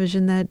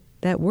television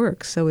that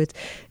works. So it's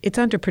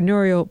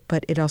entrepreneurial,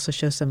 but it also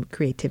shows some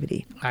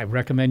creativity. I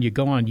recommend you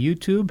go on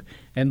YouTube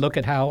and look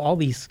at how all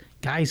these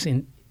guys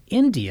in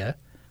India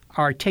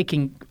are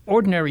taking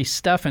ordinary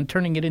stuff and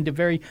turning it into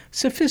very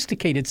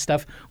sophisticated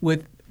stuff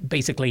with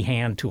basically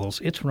hand tools.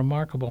 It's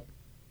remarkable.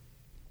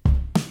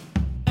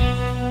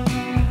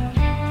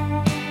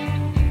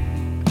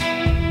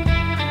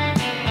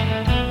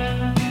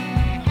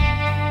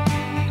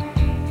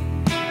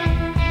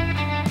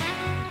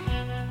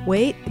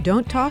 Wait,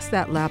 don't toss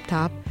that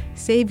laptop.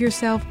 Save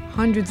yourself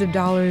hundreds of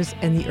dollars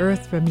and the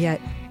earth from yet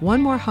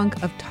one more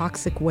hunk of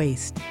toxic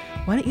waste.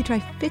 Why don't you try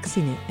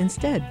fixing it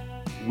instead?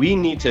 We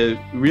need to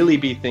really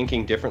be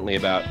thinking differently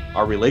about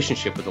our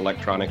relationship with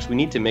electronics. We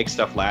need to make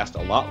stuff last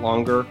a lot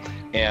longer,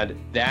 and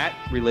that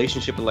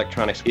relationship with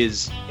electronics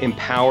is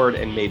empowered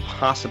and made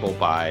possible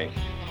by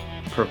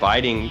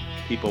providing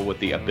people with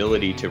the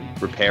ability to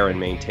repair and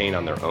maintain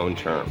on their own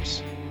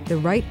terms. The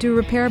Right to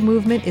Repair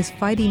movement is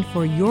fighting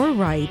for your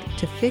right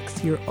to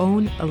fix your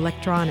own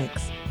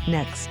electronics.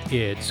 Next.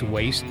 It's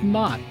Waste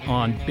Not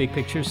on Big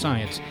Picture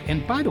Science.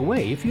 And by the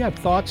way, if you have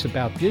thoughts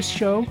about this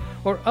show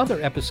or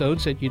other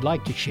episodes that you'd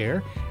like to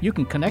share, you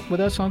can connect with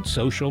us on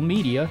social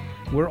media.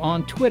 We're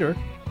on Twitter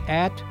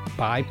at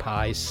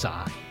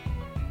ByPiSci.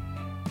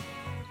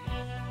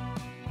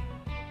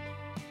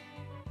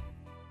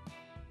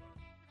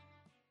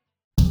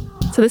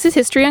 So this is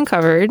History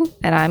Uncovered,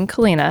 and I'm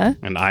Kalina.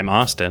 And I'm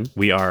Austin.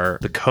 We are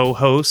the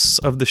co-hosts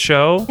of the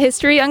show.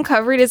 History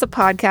Uncovered is a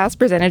podcast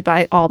presented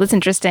by All That's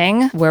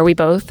Interesting, where we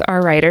both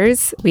are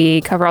writers. We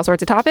cover all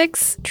sorts of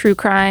topics: true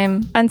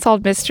crime,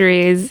 unsolved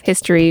mysteries,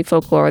 history,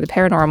 folklore, the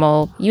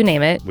paranormal, you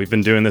name it. We've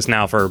been doing this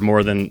now for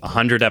more than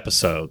 100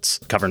 episodes,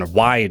 covering a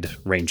wide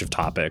range of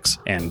topics,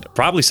 and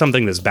probably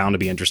something that's bound to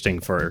be interesting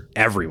for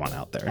everyone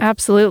out there.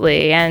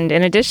 Absolutely. And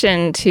in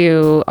addition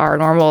to our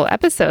normal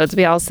episodes,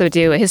 we also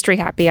do a history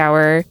happy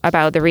hour more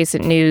about the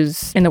recent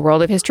news in the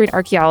world of history and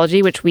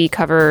archaeology, which we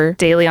cover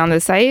daily on the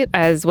site,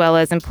 as well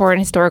as important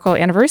historical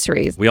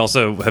anniversaries. We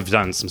also have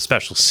done some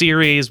special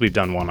series. We've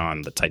done one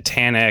on the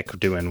Titanic,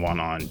 doing one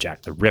on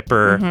Jack the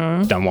Ripper,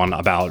 done one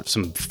about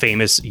some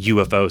famous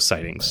UFO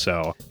sightings.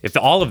 So if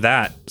all of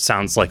that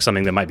sounds like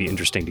something that might be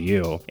interesting to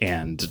you,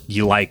 and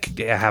you like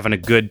having a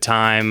good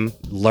time,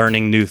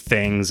 learning new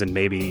things, and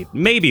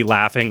maybe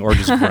laughing or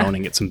just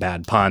groaning at some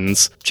bad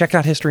puns, check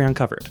out History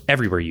Uncovered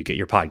everywhere you get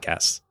your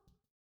podcasts.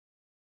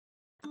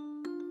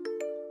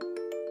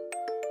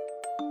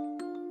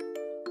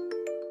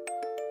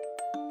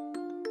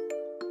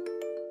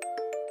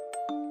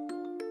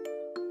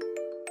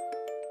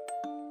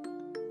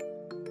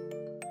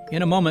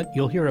 In a moment,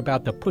 you'll hear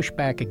about the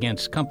pushback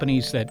against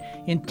companies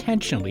that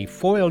intentionally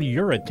foil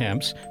your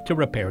attempts to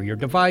repair your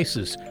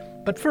devices.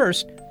 But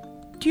first,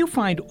 do you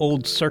find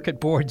old circuit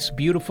boards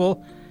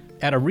beautiful?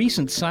 At a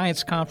recent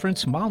science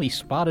conference, Molly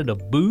spotted a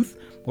booth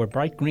where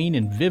bright green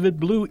and vivid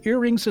blue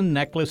earrings and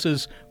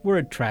necklaces were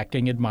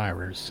attracting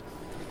admirers.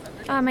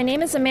 My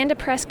name is Amanda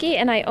Presky,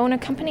 and I own a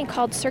company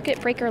called Circuit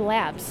Breaker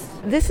Labs.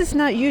 This is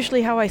not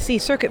usually how I see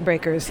circuit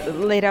breakers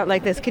laid out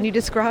like this. Can you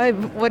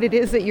describe what it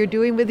is that you're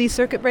doing with these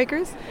circuit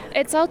breakers?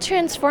 It's all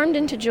transformed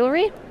into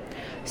jewelry.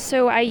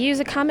 So I use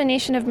a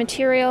combination of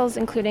materials,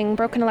 including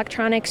broken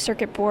electronics,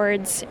 circuit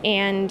boards,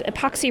 and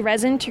epoxy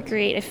resin to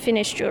create a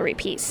finished jewelry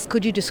piece.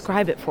 Could you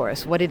describe it for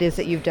us, what it is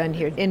that you've done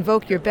here?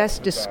 Invoke your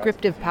best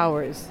descriptive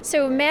powers.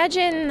 So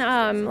imagine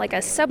like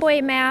a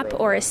subway map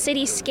or a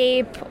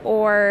cityscape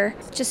or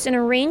just an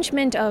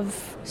arrangement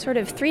of sort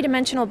of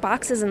three-dimensional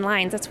boxes and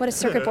lines. That's what a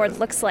circuit board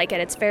looks like at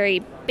its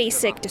very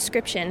basic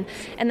description.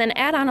 And then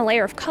add on a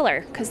layer of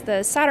color, because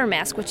the solder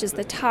mask, which is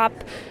the top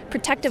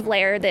protective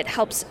layer that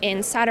helps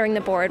in soldering the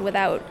board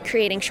without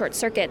creating short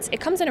circuits, it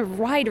comes in a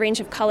wide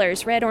range of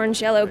colors: red,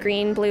 orange, yellow,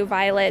 green, blue,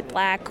 violet,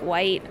 black,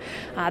 white.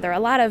 There are a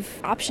lot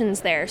of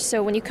options there.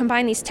 So when you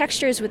combine these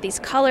textures with these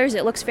colors,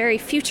 it looks very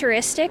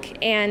futuristic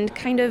and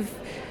kind of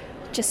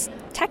just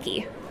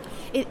techy.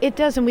 It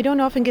does, and we don't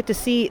often get to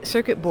see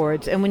circuit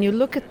boards, and when you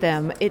look at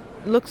them, it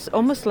looks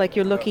almost like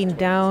you're looking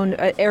down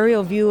an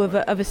aerial view of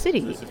a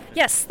city.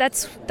 Yes,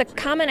 that's the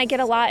comment I get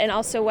a lot, and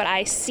also what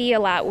I see a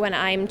lot when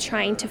I'm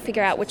trying to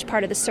figure out which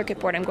part of the circuit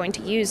board I'm going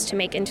to use to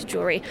make into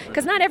jewelry,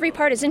 because not every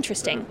part is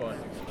interesting.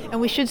 And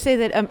we should say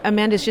that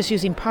Amanda's just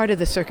using part of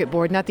the circuit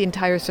board, not the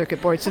entire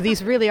circuit board, so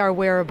these really are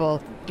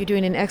wearable. You're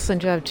doing an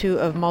excellent job, too,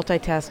 of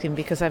multitasking,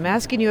 because I'm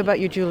asking you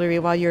about your jewelry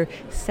while you're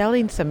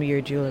selling some of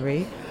your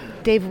jewelry.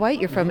 Dave White,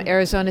 you're from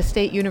Arizona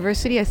State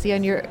University. I see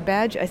on your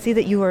badge, I see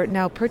that you are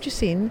now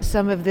purchasing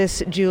some of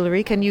this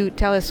jewelry. Can you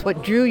tell us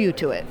what drew you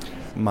to it?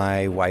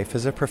 My wife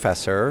is a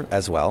professor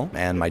as well,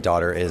 and my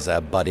daughter is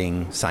a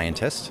budding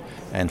scientist.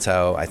 And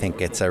so I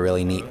think it's a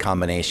really neat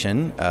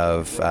combination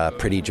of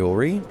pretty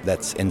jewelry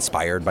that's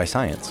inspired by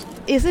science.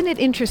 Isn't it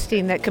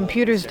interesting that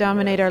computers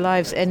dominate our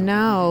lives, and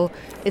now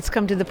it's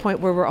come to the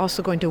point where we're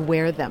also going to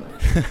wear them?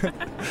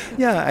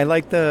 Yeah, I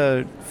like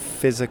the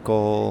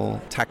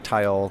physical,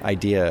 tactile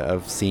idea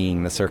of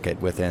seeing the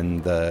circuit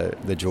within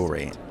the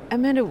jewelry.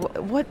 Amanda,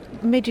 what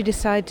made you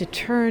decide to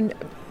turn...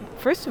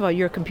 First of all,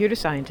 you're a computer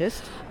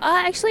scientist.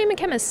 Actually, I'm a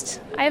chemist.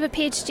 I have a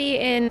PhD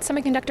in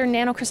semiconductor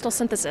nanocrystal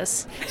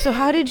synthesis. So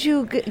how did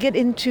you get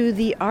into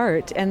the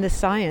art and the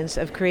science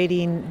of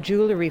creating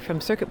jewelry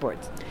from circuit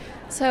boards?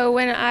 So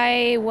when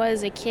I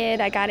was a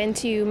kid, I got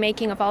into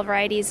making of all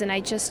varieties, and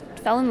I just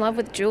fell in love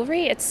with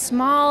jewelry. It's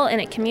small,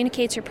 and it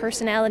communicates your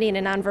personality in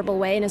a nonverbal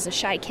way, and as a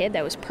shy kid,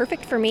 that was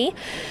perfect for me.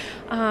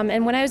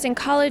 And when I was in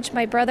college,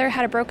 my brother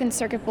had a broken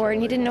circuit board,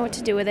 and he didn't know what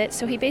to do with it,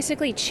 so he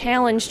basically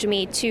challenged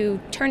me to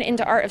turn it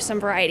into art of some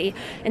variety.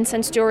 And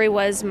since jewelry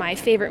was my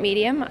favorite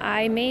medium,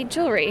 I made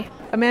jewelry.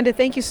 Amanda,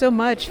 thank you so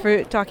much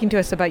for talking to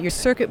us about your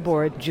circuit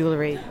board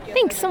jewelry.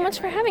 Thanks so much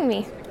for having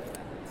me.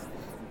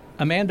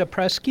 Amanda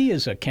Presky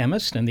is a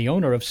chemist and the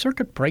owner of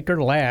Circuit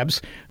Breaker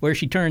Labs, where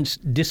she turns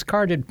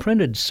discarded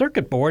printed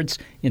circuit boards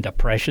into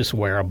precious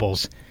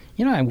wearables.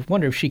 You know, I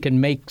wonder if she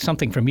can make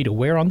something for me to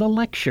wear on the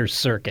lecture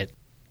circuit.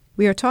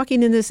 We are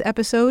talking in this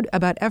episode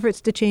about efforts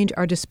to change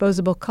our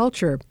disposable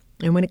culture.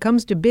 And when it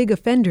comes to big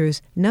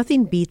offenders,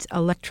 nothing beats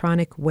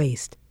electronic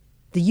waste.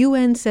 The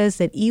UN says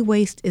that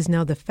e-waste is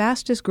now the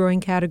fastest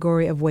growing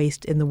category of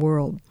waste in the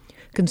world.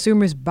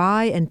 Consumers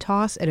buy and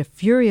toss at a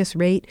furious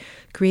rate,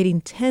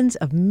 creating tens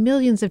of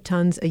millions of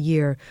tons a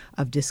year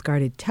of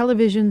discarded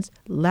televisions,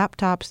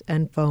 laptops,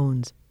 and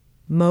phones.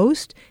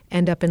 Most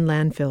end up in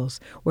landfills,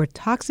 where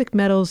toxic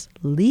metals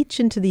leach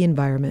into the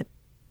environment.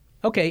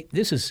 Okay,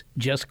 this is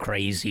just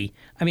crazy.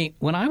 I mean,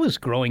 when I was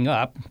growing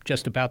up,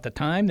 just about the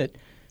time that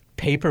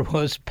paper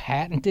was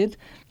patented,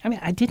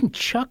 I didn't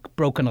chuck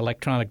broken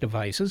electronic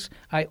devices.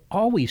 I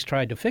always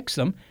tried to fix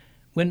them.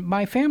 When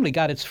my family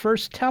got its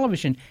first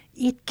television,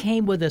 it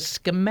came with a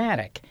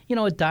schematic,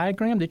 a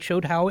diagram that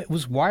showed how it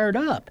was wired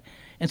up.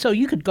 And so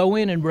you could go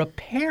in and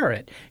repair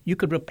it. You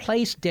could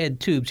replace dead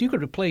tubes. You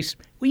could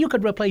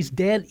replace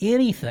dead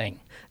anything.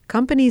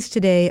 Companies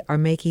today are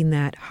making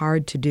that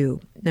hard to do.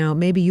 Now,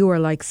 maybe you are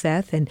like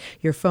Seth and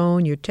your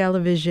phone, your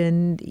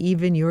television,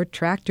 even your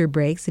tractor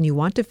breaks and you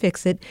want to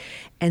fix it,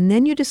 and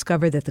then you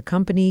discover that the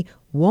company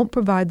won't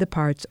provide the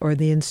parts or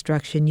the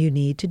instruction you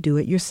need to do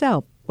it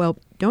yourself. Well,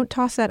 don't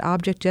toss that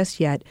object just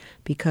yet,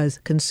 because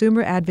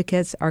consumer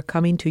advocates are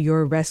coming to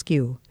your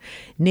rescue.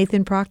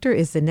 Nathan Proctor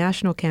is the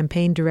National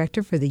Campaign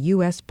Director for the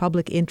U.S.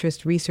 Public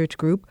Interest Research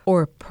Group,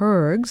 or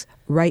PIRG's,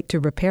 Right to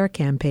Repair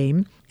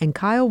campaign, and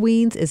Kyle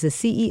Wiens is the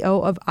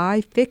CEO of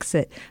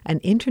iFixit, an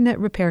internet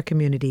repair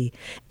community.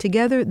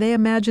 Together, they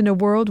imagine a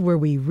world where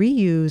we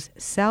reuse,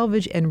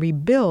 salvage, and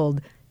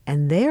rebuild,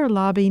 and they are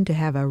lobbying to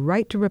have a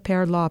right to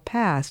repair law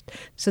passed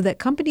so that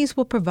companies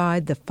will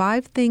provide the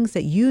 5 things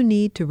that you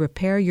need to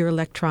repair your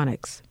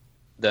electronics.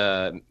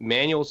 The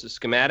manuals, the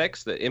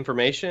schematics, the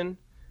information,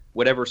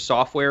 whatever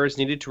software is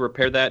needed to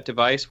repair that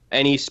device,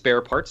 any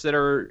spare parts that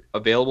are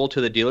available to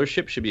the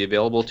dealership should be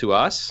available to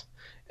us,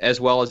 as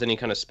well as any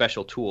kind of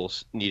special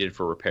tools needed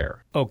for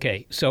repair.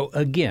 Okay, so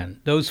again,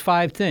 those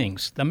 5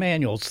 things, the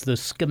manuals, the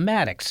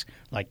schematics,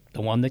 like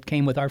the one that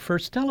came with our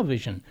first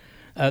television,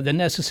 the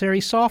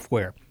necessary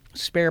software,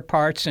 spare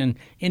parts, and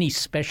any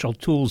special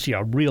tools you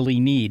really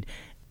need.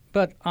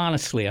 But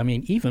honestly, I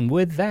mean, even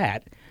with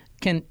that,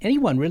 can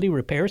anyone really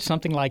repair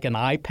something like an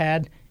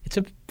iPad? It's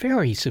a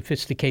very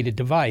sophisticated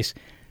device.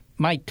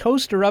 My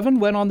toaster oven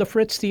went on the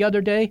fritz the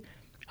other day.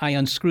 I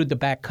unscrewed the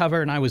back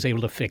cover and I was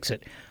able to fix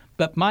it.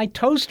 But my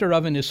toaster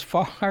oven is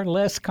far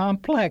less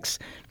complex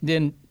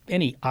than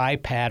any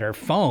iPad or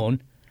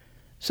phone.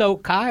 So,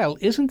 Kyle,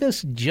 isn't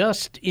this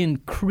just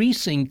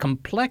increasing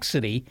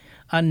complexity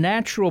a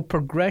natural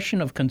progression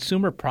of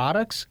consumer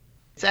products?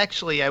 It's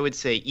actually, I would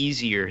say,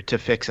 easier to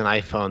fix an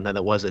iPhone than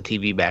it was a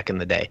TV back in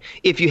the day,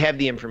 if you have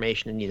the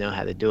information and you know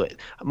how to do it.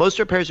 Most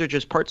repairs are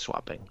just part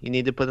swapping. You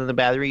need to put in the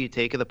battery, you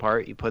take it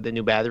apart, you put the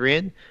new battery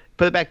in,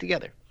 put it back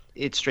together.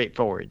 It's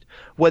straightforward.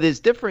 What is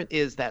different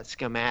is that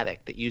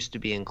schematic that used to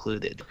be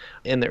included.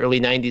 In the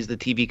early 90s, the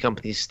TV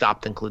companies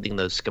stopped including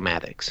those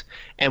schematics.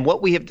 And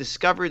what we have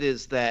discovered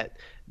is that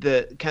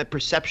the kind of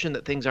perception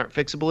that things aren't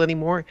fixable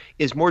anymore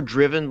is more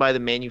driven by the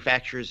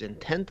manufacturer's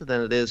intent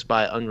than it is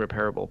by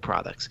unrepairable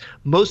products.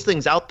 Most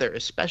things out there,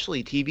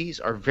 especially TVs,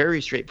 are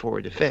very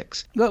straightforward to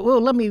fix.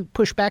 Well, let me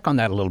push back on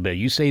that a little bit.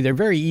 You say they're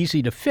very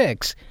easy to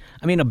fix.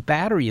 I mean, a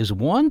battery is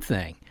one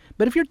thing.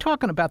 But if you're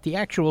talking about the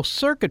actual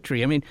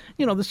circuitry, I mean,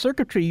 you know, the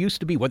circuitry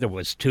used to be, whether it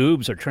was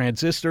tubes or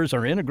transistors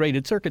or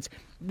integrated circuits,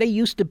 they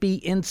used to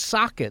be in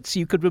sockets.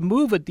 You could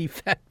remove a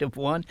defective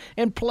one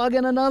and plug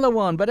in another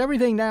one. But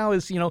everything now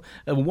is, you know,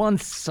 one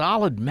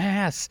solid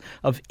mass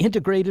of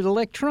integrated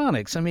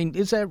electronics. I mean,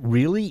 is that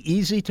really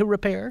easy to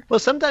repair? Well,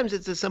 sometimes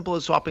it's as simple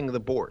as swapping the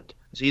board.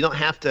 So you don't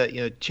have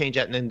to, change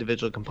out an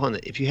individual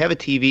component. If you have a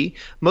TV,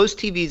 most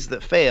TVs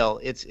that fail,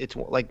 it's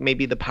like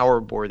maybe the power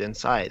board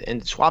inside.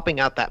 And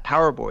swapping out that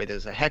power board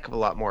is a heck of a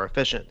lot more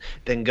efficient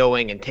than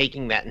going and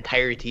taking that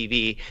entire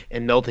TV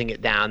and melting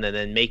it down and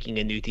then making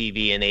a new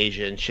TV in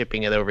Asia and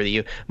shipping it over to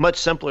you. Much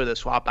simpler to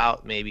swap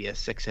out maybe a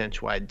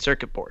 6-inch wide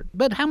circuit board.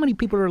 But how many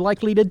people are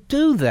likely to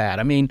do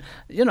that? I mean,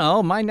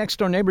 my next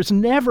door neighbor's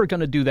never going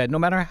to do that, no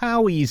matter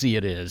how easy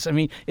it is. I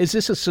mean, is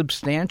this a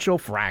substantial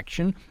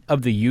fraction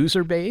of the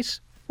user base?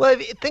 Well,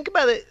 if you think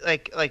about it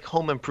like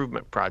home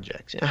improvement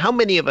projects. How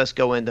many of us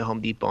go into Home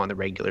Depot on a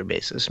regular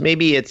basis?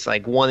 Maybe it's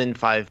like 1 in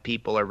 5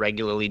 people are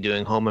regularly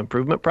doing home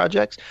improvement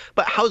projects,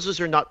 but houses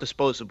are not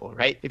disposable,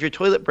 right? If your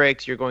toilet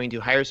breaks, you're going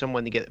to hire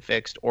someone to get it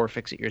fixed or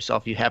fix it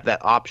yourself. You have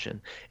that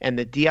option. And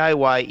the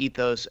DIY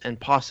ethos and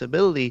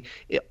possibility,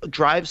 it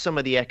drives some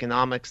of the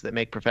economics that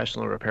make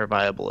professional repair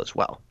viable as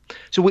well.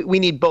 So we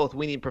need both.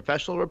 We need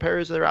professional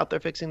repairers that are out there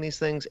fixing these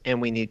things,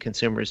 and we need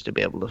consumers to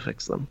be able to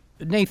fix them.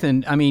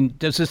 Nathan, I mean,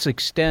 does this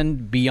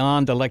extend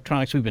beyond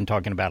electronics? We've been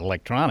talking about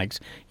electronics.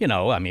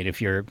 I mean,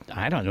 if you're,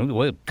 I don't know,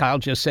 well, Kyle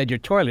just said your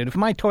toilet. If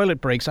my toilet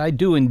breaks, I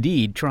do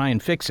indeed try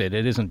and fix it.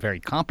 It isn't very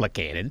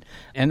complicated.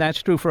 And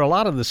that's true for a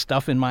lot of the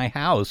stuff in my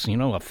house,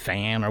 a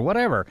fan or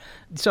whatever.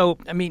 So,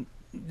 I mean,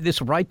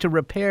 this right to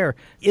repair,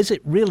 is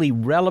it really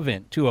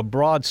relevant to a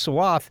broad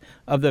swath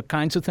of the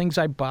kinds of things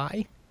I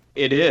buy?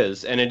 It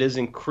is, and it is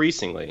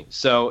increasingly.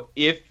 So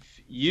if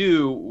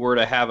you were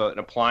to have an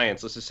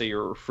appliance, let's just say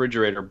your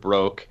refrigerator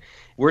broke,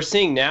 we're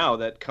seeing now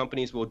that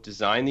companies will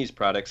design these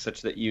products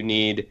such that you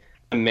need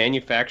a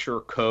manufacturer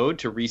code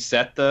to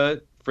reset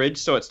the fridge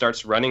so it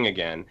starts running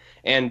again.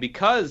 And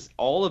because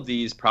all of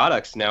these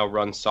products now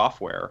run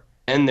software,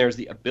 and there's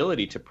the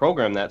ability to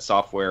program that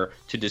software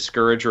to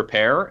discourage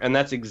repair, and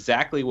that's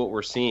exactly what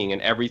we're seeing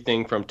in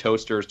everything from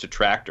toasters to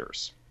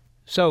tractors.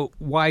 So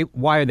why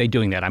are they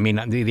doing that? I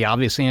mean, the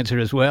obvious answer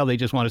is, well, they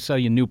just want to sell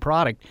you a new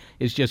product.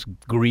 It's just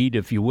greed,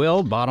 if you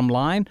will, bottom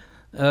line.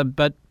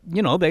 But,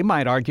 they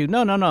might argue,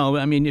 no.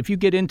 I mean, if you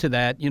get into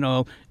that,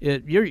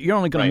 you're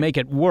only going to make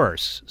it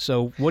worse.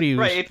 So what do you...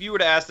 Right. If you were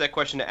to ask that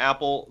question to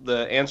Apple,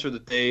 the answer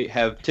that they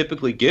have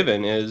typically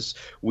given is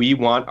we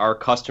want our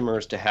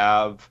customers to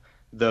have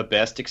the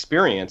best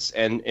experience.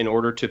 And in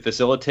order to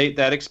facilitate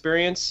that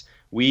experience,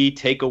 we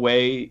take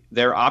away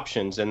their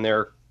options and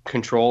their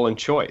control and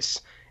choice.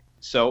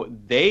 So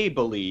they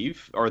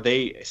believe, or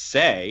they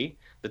say,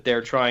 that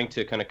they're trying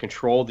to kind of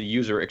control the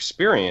user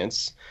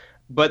experience.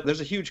 But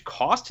there's a huge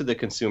cost to the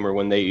consumer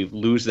when they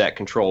lose that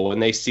control, when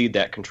they cede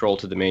that control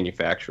to the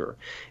manufacturer.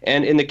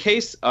 And in the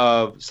case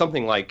of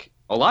something like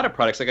a lot of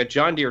products, like a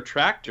John Deere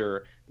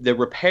tractor, the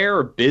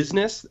repair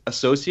business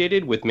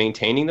associated with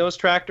maintaining those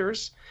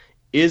tractors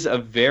is a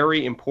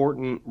very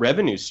important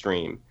revenue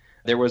stream.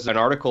 There was an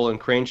article in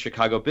Crain's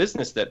Chicago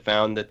Business that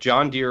found that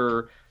John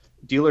Deere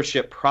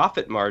dealership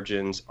profit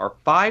margins are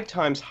 5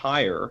 times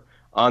higher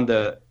on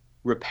the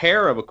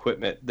repair of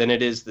equipment than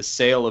it is the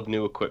sale of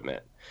new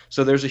equipment.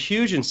 So there's a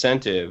huge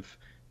incentive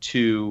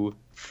to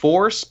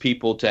force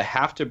people to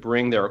have to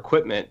bring their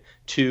equipment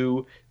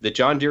to the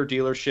John Deere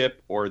dealership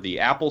or the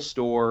Apple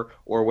store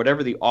or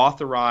whatever the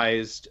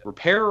authorized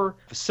repair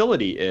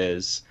facility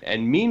is.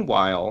 And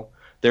meanwhile,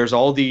 there's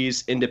all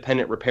these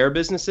independent repair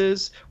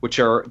businesses which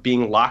are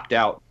being locked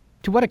out.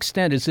 To what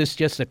extent is this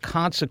just a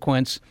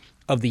consequence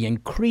of the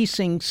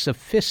increasing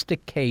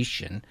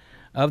sophistication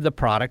of the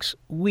products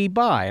we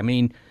buy? I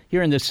mean,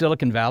 here in the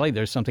Silicon Valley,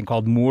 there's something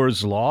called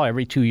Moore's Law.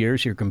 Every 2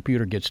 years, your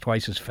computer gets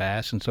twice as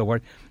fast and so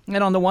forth.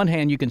 And on the one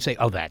hand, you can say,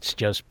 oh, that's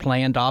just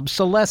planned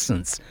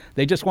obsolescence.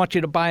 They just want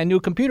you to buy a new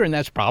computer, and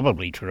that's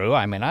probably true.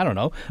 I mean, I don't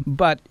know.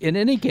 But in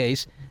any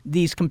case,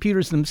 these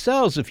computers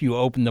themselves, if you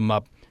open them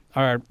up,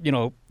 are,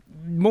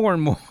 more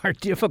and more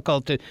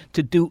difficult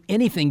to do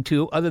anything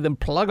to other than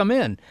plug them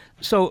in.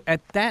 So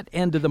at that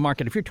end of the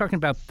market, if you're talking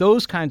about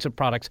those kinds of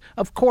products,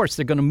 of course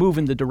they're going to move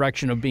in the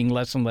direction of being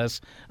less and less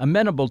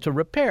amenable to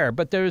repair.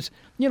 But there's,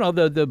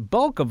 the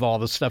bulk of all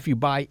the stuff you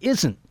buy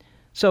isn't.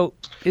 So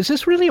is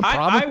this really a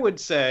problem? I would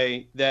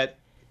say that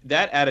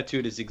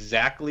attitude is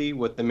exactly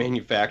what the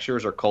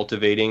manufacturers are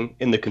cultivating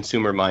in the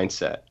consumer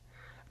mindset.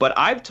 But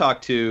I've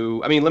talked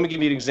to, let me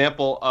give you an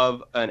example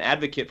of an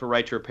advocate for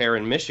right to repair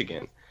in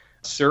Michigan,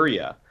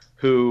 Surya,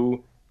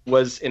 who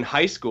was in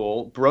high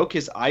school, broke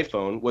his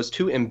iPhone, was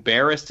too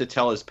embarrassed to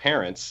tell his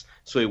parents,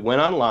 so he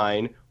went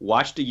online,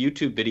 watched a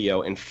YouTube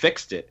video, and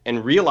fixed it,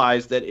 and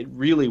realized that it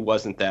really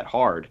wasn't that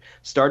hard.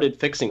 Started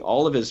fixing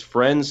all of his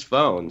friends'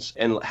 phones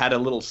and had a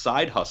little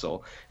side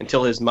hustle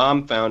until his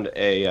mom found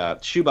a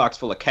shoebox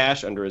full of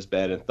cash under his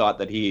bed and thought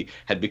that he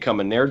had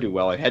become a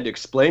ne'er-do-well. I had to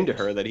explain to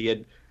her that he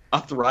had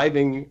a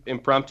thriving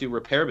impromptu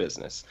repair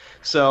business.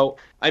 So,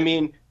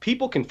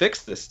 people can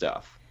fix this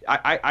stuff.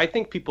 I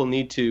think people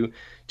need to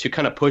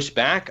kind of push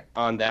back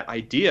on that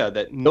idea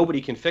that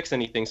nobody can fix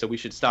anything, so we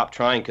should stop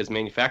trying because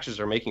manufacturers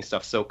are making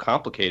stuff so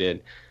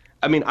complicated.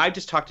 I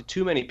just talked to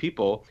too many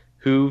people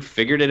who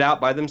figured it out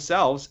by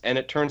themselves, and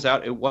it turns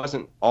out it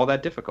wasn't all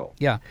that difficult.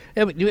 Yeah.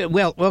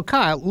 Well,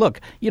 Kyle,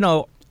 look,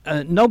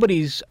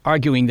 nobody's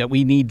arguing that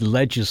we need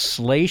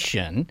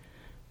legislation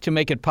to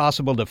make it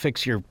possible to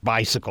fix your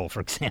bicycle,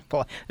 for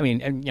example.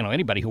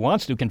 Anybody who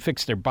wants to can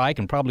fix their bike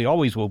and probably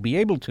always will be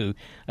able to.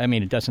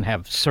 It doesn't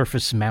have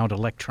surface mount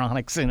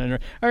electronics in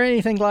it or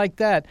anything like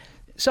that.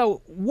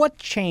 So what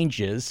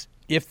changes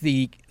if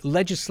the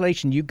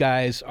legislation you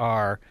guys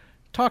are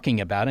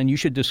talking about, and you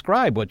should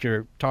describe what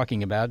you're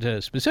talking about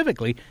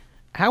specifically,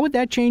 how would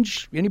that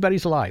change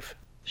anybody's life?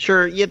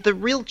 Sure. Yeah, the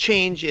real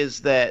change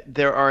is that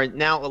there are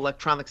now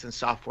electronics and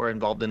software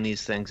involved in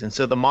these things. And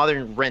so the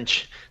modern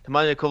wrench, the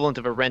modern equivalent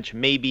of a wrench,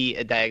 may be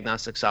a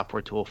diagnostic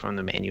software tool from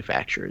the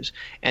manufacturers.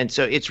 And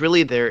so it's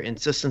really their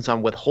insistence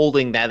on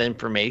withholding that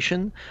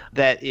information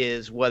that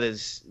is what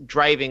is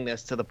driving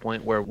this to the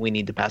point where we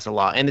need to pass a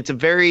law. And it's a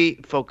very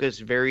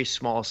focused, very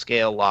small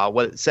scale law.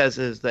 What it says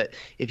is that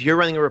if you're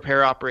running a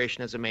repair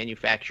operation as a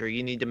manufacturer,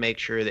 you need to make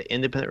sure that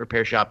independent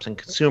repair shops and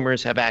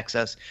consumers have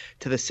access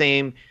to the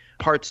same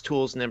parts,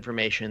 tools, and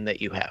information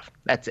that you have.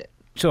 That's it.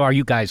 So are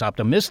you guys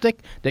optimistic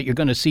that you're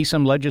going to see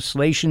some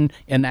legislation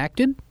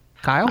enacted,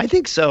 Kyle? I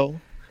think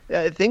so.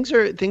 Things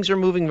are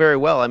moving very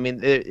well.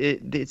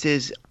 It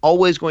is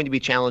always going to be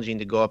challenging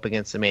to go up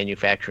against the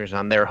manufacturers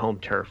on their home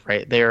turf,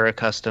 right? They are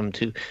accustomed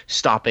to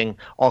stopping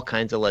all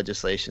kinds of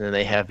legislation, and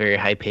they have very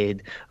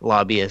high-paid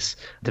lobbyists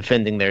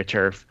defending their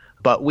turf.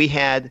 But we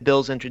had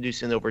bills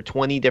introduced in over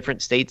 20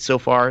 different states so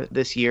far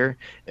this year,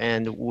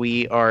 and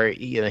we are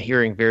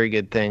hearing very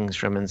good things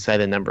from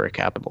inside a number of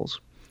capitals.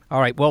 All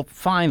right. Well,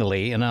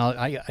 finally, and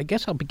I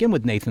guess I'll begin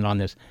with Nathan on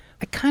this.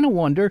 I kind of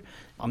wonder,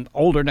 I'm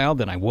older now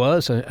than I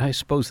was. I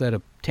suppose that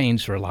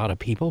obtains for a lot of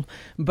people.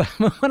 But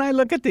when I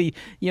look at the,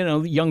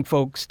 young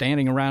folks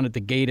standing around at the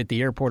gate at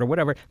the airport or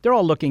whatever, they're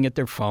all looking at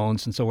their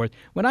phones and so forth.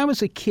 When I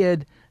was a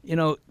kid,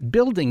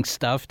 building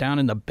stuff down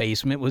in the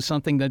basement was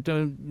something that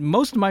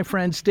most of my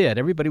friends did.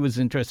 Everybody was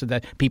interested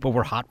that people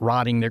were hot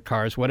rodding their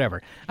cars,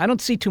 whatever. I don't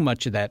see too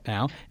much of that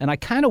now. And I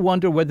kind of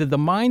wonder whether the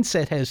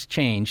mindset has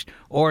changed,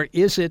 or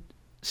is it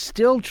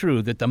still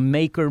true that the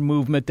maker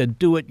movement, the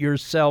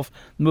do-it-yourself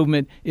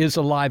movement is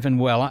alive and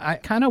well? I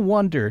kind of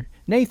wonder,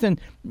 Nathan,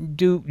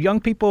 do young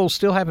people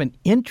still have an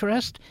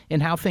interest in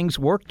how things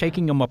work,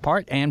 taking them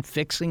apart and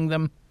fixing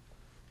them?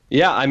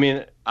 Yeah,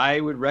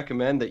 I would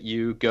recommend that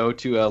you go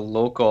to a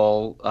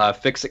local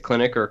fix-it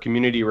clinic or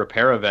community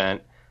repair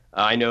event.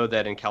 I know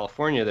that in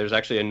California, there's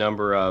actually a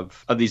number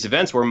of these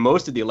events where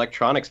most of the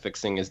electronics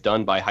fixing is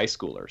done by high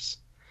schoolers.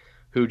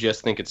 who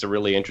just think it's a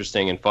really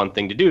interesting and fun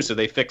thing to do. So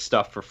they fix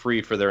stuff for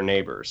free for their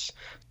neighbors.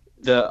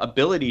 The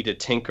ability to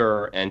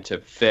tinker and to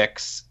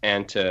fix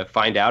and to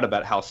find out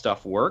about how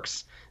stuff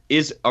works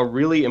is a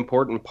really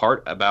important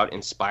part about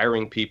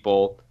inspiring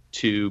people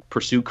to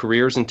pursue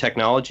careers in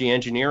technology,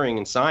 engineering,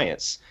 and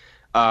science.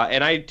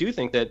 And I do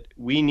think that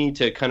we need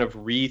to kind of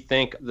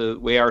rethink the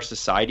way our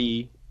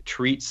society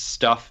treats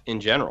stuff in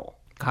general.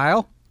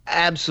 Kyle?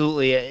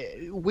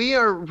 Absolutely. We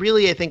are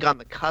really, I think, on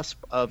the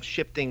cusp of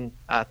shifting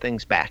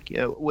things back.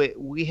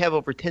 We have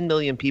over 10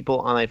 million people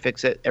on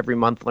iFixit every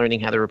month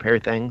learning how to repair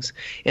things.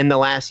 In the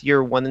last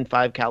year, 1 in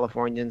 5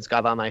 Californians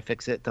got on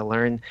iFixit to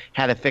learn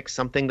how to fix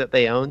something that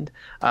they owned.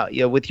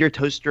 With your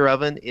toaster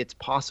oven, it's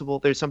possible.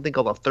 There's something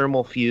called a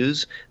thermal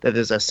fuse that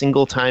is a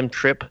single-time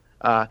trip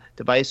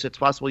device. So it's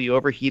possible you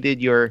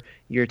overheated your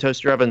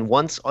toaster oven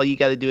once. All you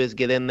got to do is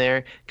get in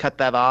there, cut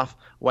that off,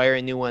 wire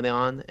a new one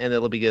on, and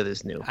it'll be good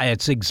as new.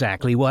 It's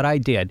exactly what I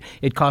did.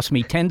 It cost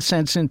me 10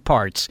 cents in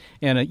parts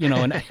and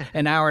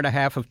an hour and a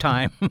half of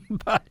time,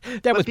 but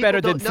that was better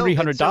than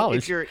 $300.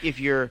 So if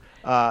your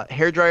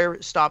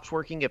hairdryer stops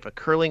working, if a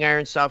curling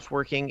iron stops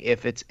working,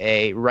 if it's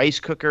a rice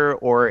cooker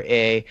or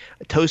a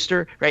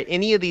toaster, right?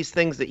 Any of these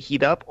things that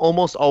heat up,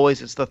 almost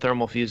always it's the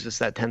thermal fuse. It's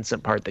that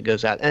 10-cent part that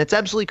goes out, and it's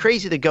absolutely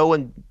crazy to go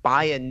and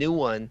buy a new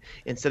one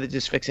instead of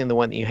just fixing the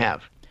one that you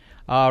have.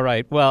 All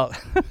right. Well,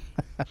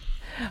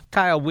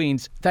 Kyle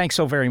Wiens, thanks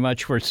so very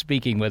much for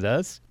speaking with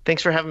us.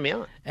 Thanks for having me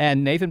on.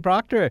 And Nathan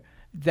Proctor,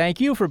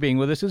 thank you for being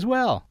with us as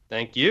well.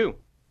 Thank you.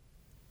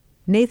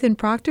 Nathan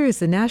Proctor is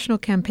the National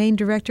Campaign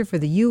Director for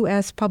the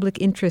U.S.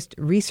 Public Interest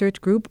Research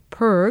Group,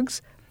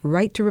 PIRG's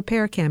Right to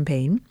Repair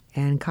campaign.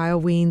 And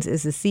Kyle Wiens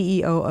is the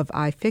CEO of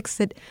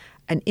iFixit,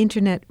 an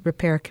internet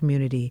repair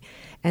community.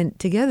 And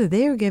together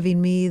they are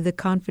giving me the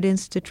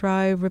confidence to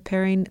try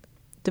repairing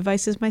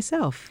devices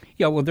myself.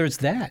 Yeah, well, there's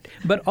that.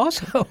 But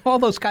also all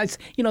those guys,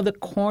 the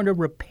corner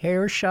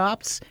repair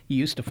shops, you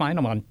used to find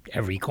them on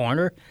every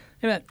corner.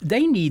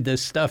 They need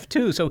this stuff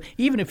too. So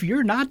even if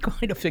you're not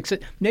going to fix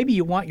it, maybe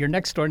you want your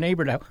next door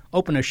neighbor to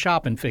open a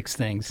shop and fix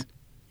things.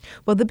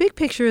 Well, the big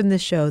picture in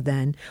this show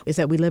then is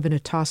that we live in a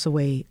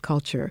toss-away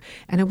culture.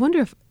 And I wonder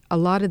if a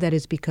lot of that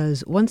is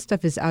because once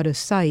stuff is out of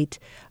sight,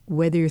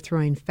 whether you're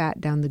throwing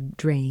fat down the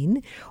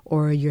drain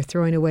or you're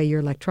throwing away your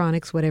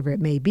electronics, whatever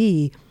it may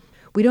be,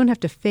 we don't have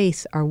to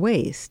face our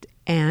waste.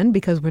 And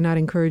because we're not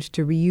encouraged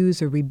to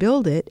reuse or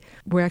rebuild it,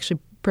 we're actually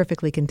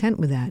perfectly content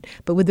with that.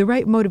 But with the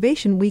right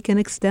motivation, we can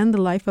extend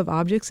the life of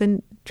objects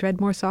and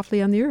tread more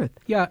softly on the earth.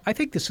 Yeah, I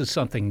think this is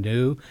something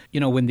new.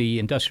 When the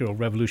Industrial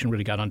Revolution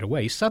really got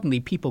underway,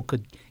 suddenly people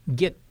could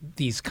get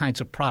these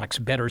kinds of products,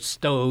 better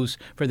stoves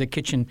for the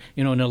kitchen,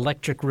 an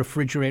electric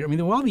refrigerator. I mean,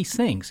 there were all these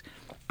things.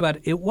 But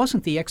it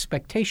wasn't the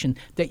expectation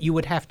that you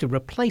would have to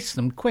replace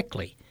them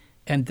quickly.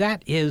 And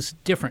that is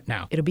different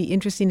now. It'll be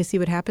interesting to see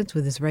what happens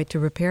with this Right to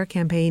Repair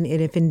campaign. And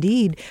if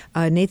indeed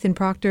Nathan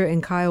Proctor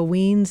and Kyle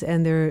Wiens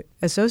and their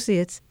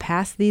associates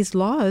pass these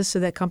laws so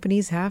that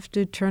companies have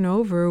to turn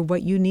over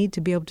what you need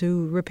to be able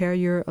to repair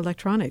your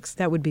electronics,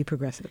 that would be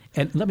progressive.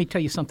 And let me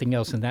tell you something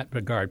else in that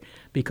regard,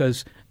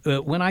 because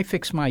when I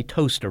fixed my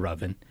toaster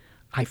oven,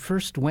 I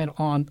first went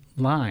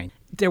online.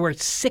 There were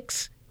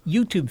 6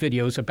 YouTube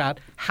videos about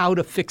how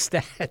to fix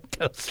that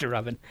toaster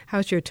oven.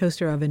 How's your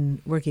toaster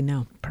oven working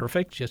now?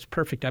 Perfect, just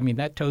perfect. I mean,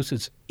 that toast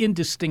is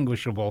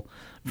indistinguishable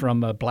from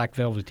black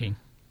velveteen.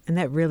 And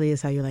that really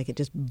is how you like it,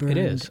 just burned. It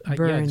is.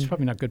 Yeah, it's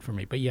probably not good for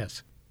me, but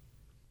yes.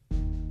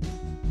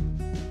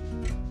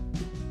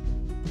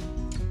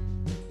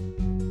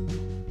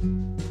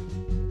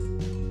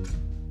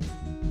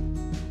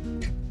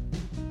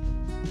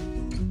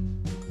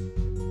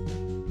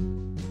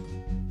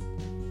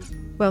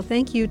 Well,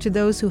 thank you to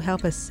those who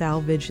help us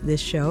salvage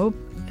this show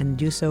and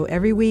do so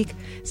every week.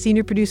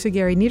 Senior producer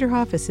Gary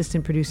Niederhoff,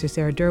 assistant producer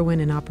Sarah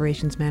Derwin, and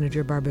operations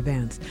manager Barbara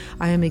Vance.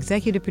 I am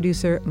executive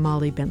producer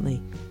Molly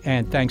Bentley.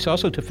 And thanks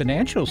also to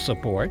financial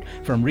support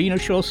from Rena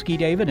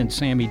Shulsky-David and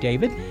Sammy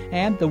David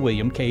and the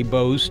William K.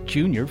 Bowes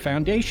Jr.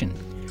 Foundation.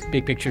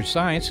 Big Picture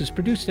Science is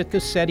produced at the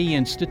SETI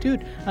Institute,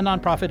 a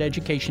nonprofit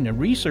education and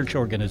research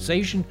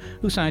organization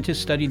whose scientists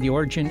study the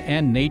origin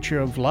and nature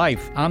of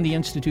life. I'm the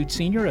Institute's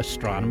senior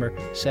astronomer,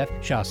 Seth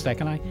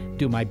Shostak, and I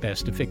do my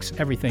best to fix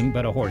everything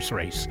but a horse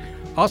race.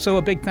 Also,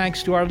 a big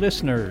thanks to our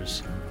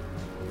listeners.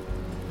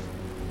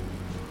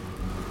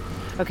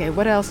 Okay,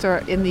 what else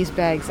are in these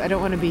bags? I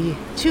don't want to be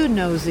too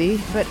nosy,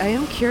 but I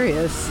am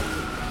curious.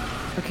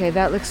 Okay,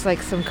 that looks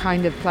like some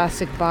kind of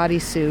plastic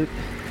bodysuit.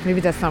 Maybe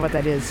that's not what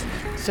that is.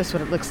 It's just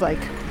what it looks like.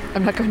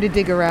 I'm not going to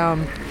dig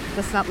around.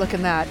 Let's not look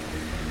in that.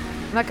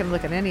 I'm not going to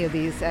look at any of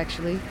these,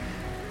 actually.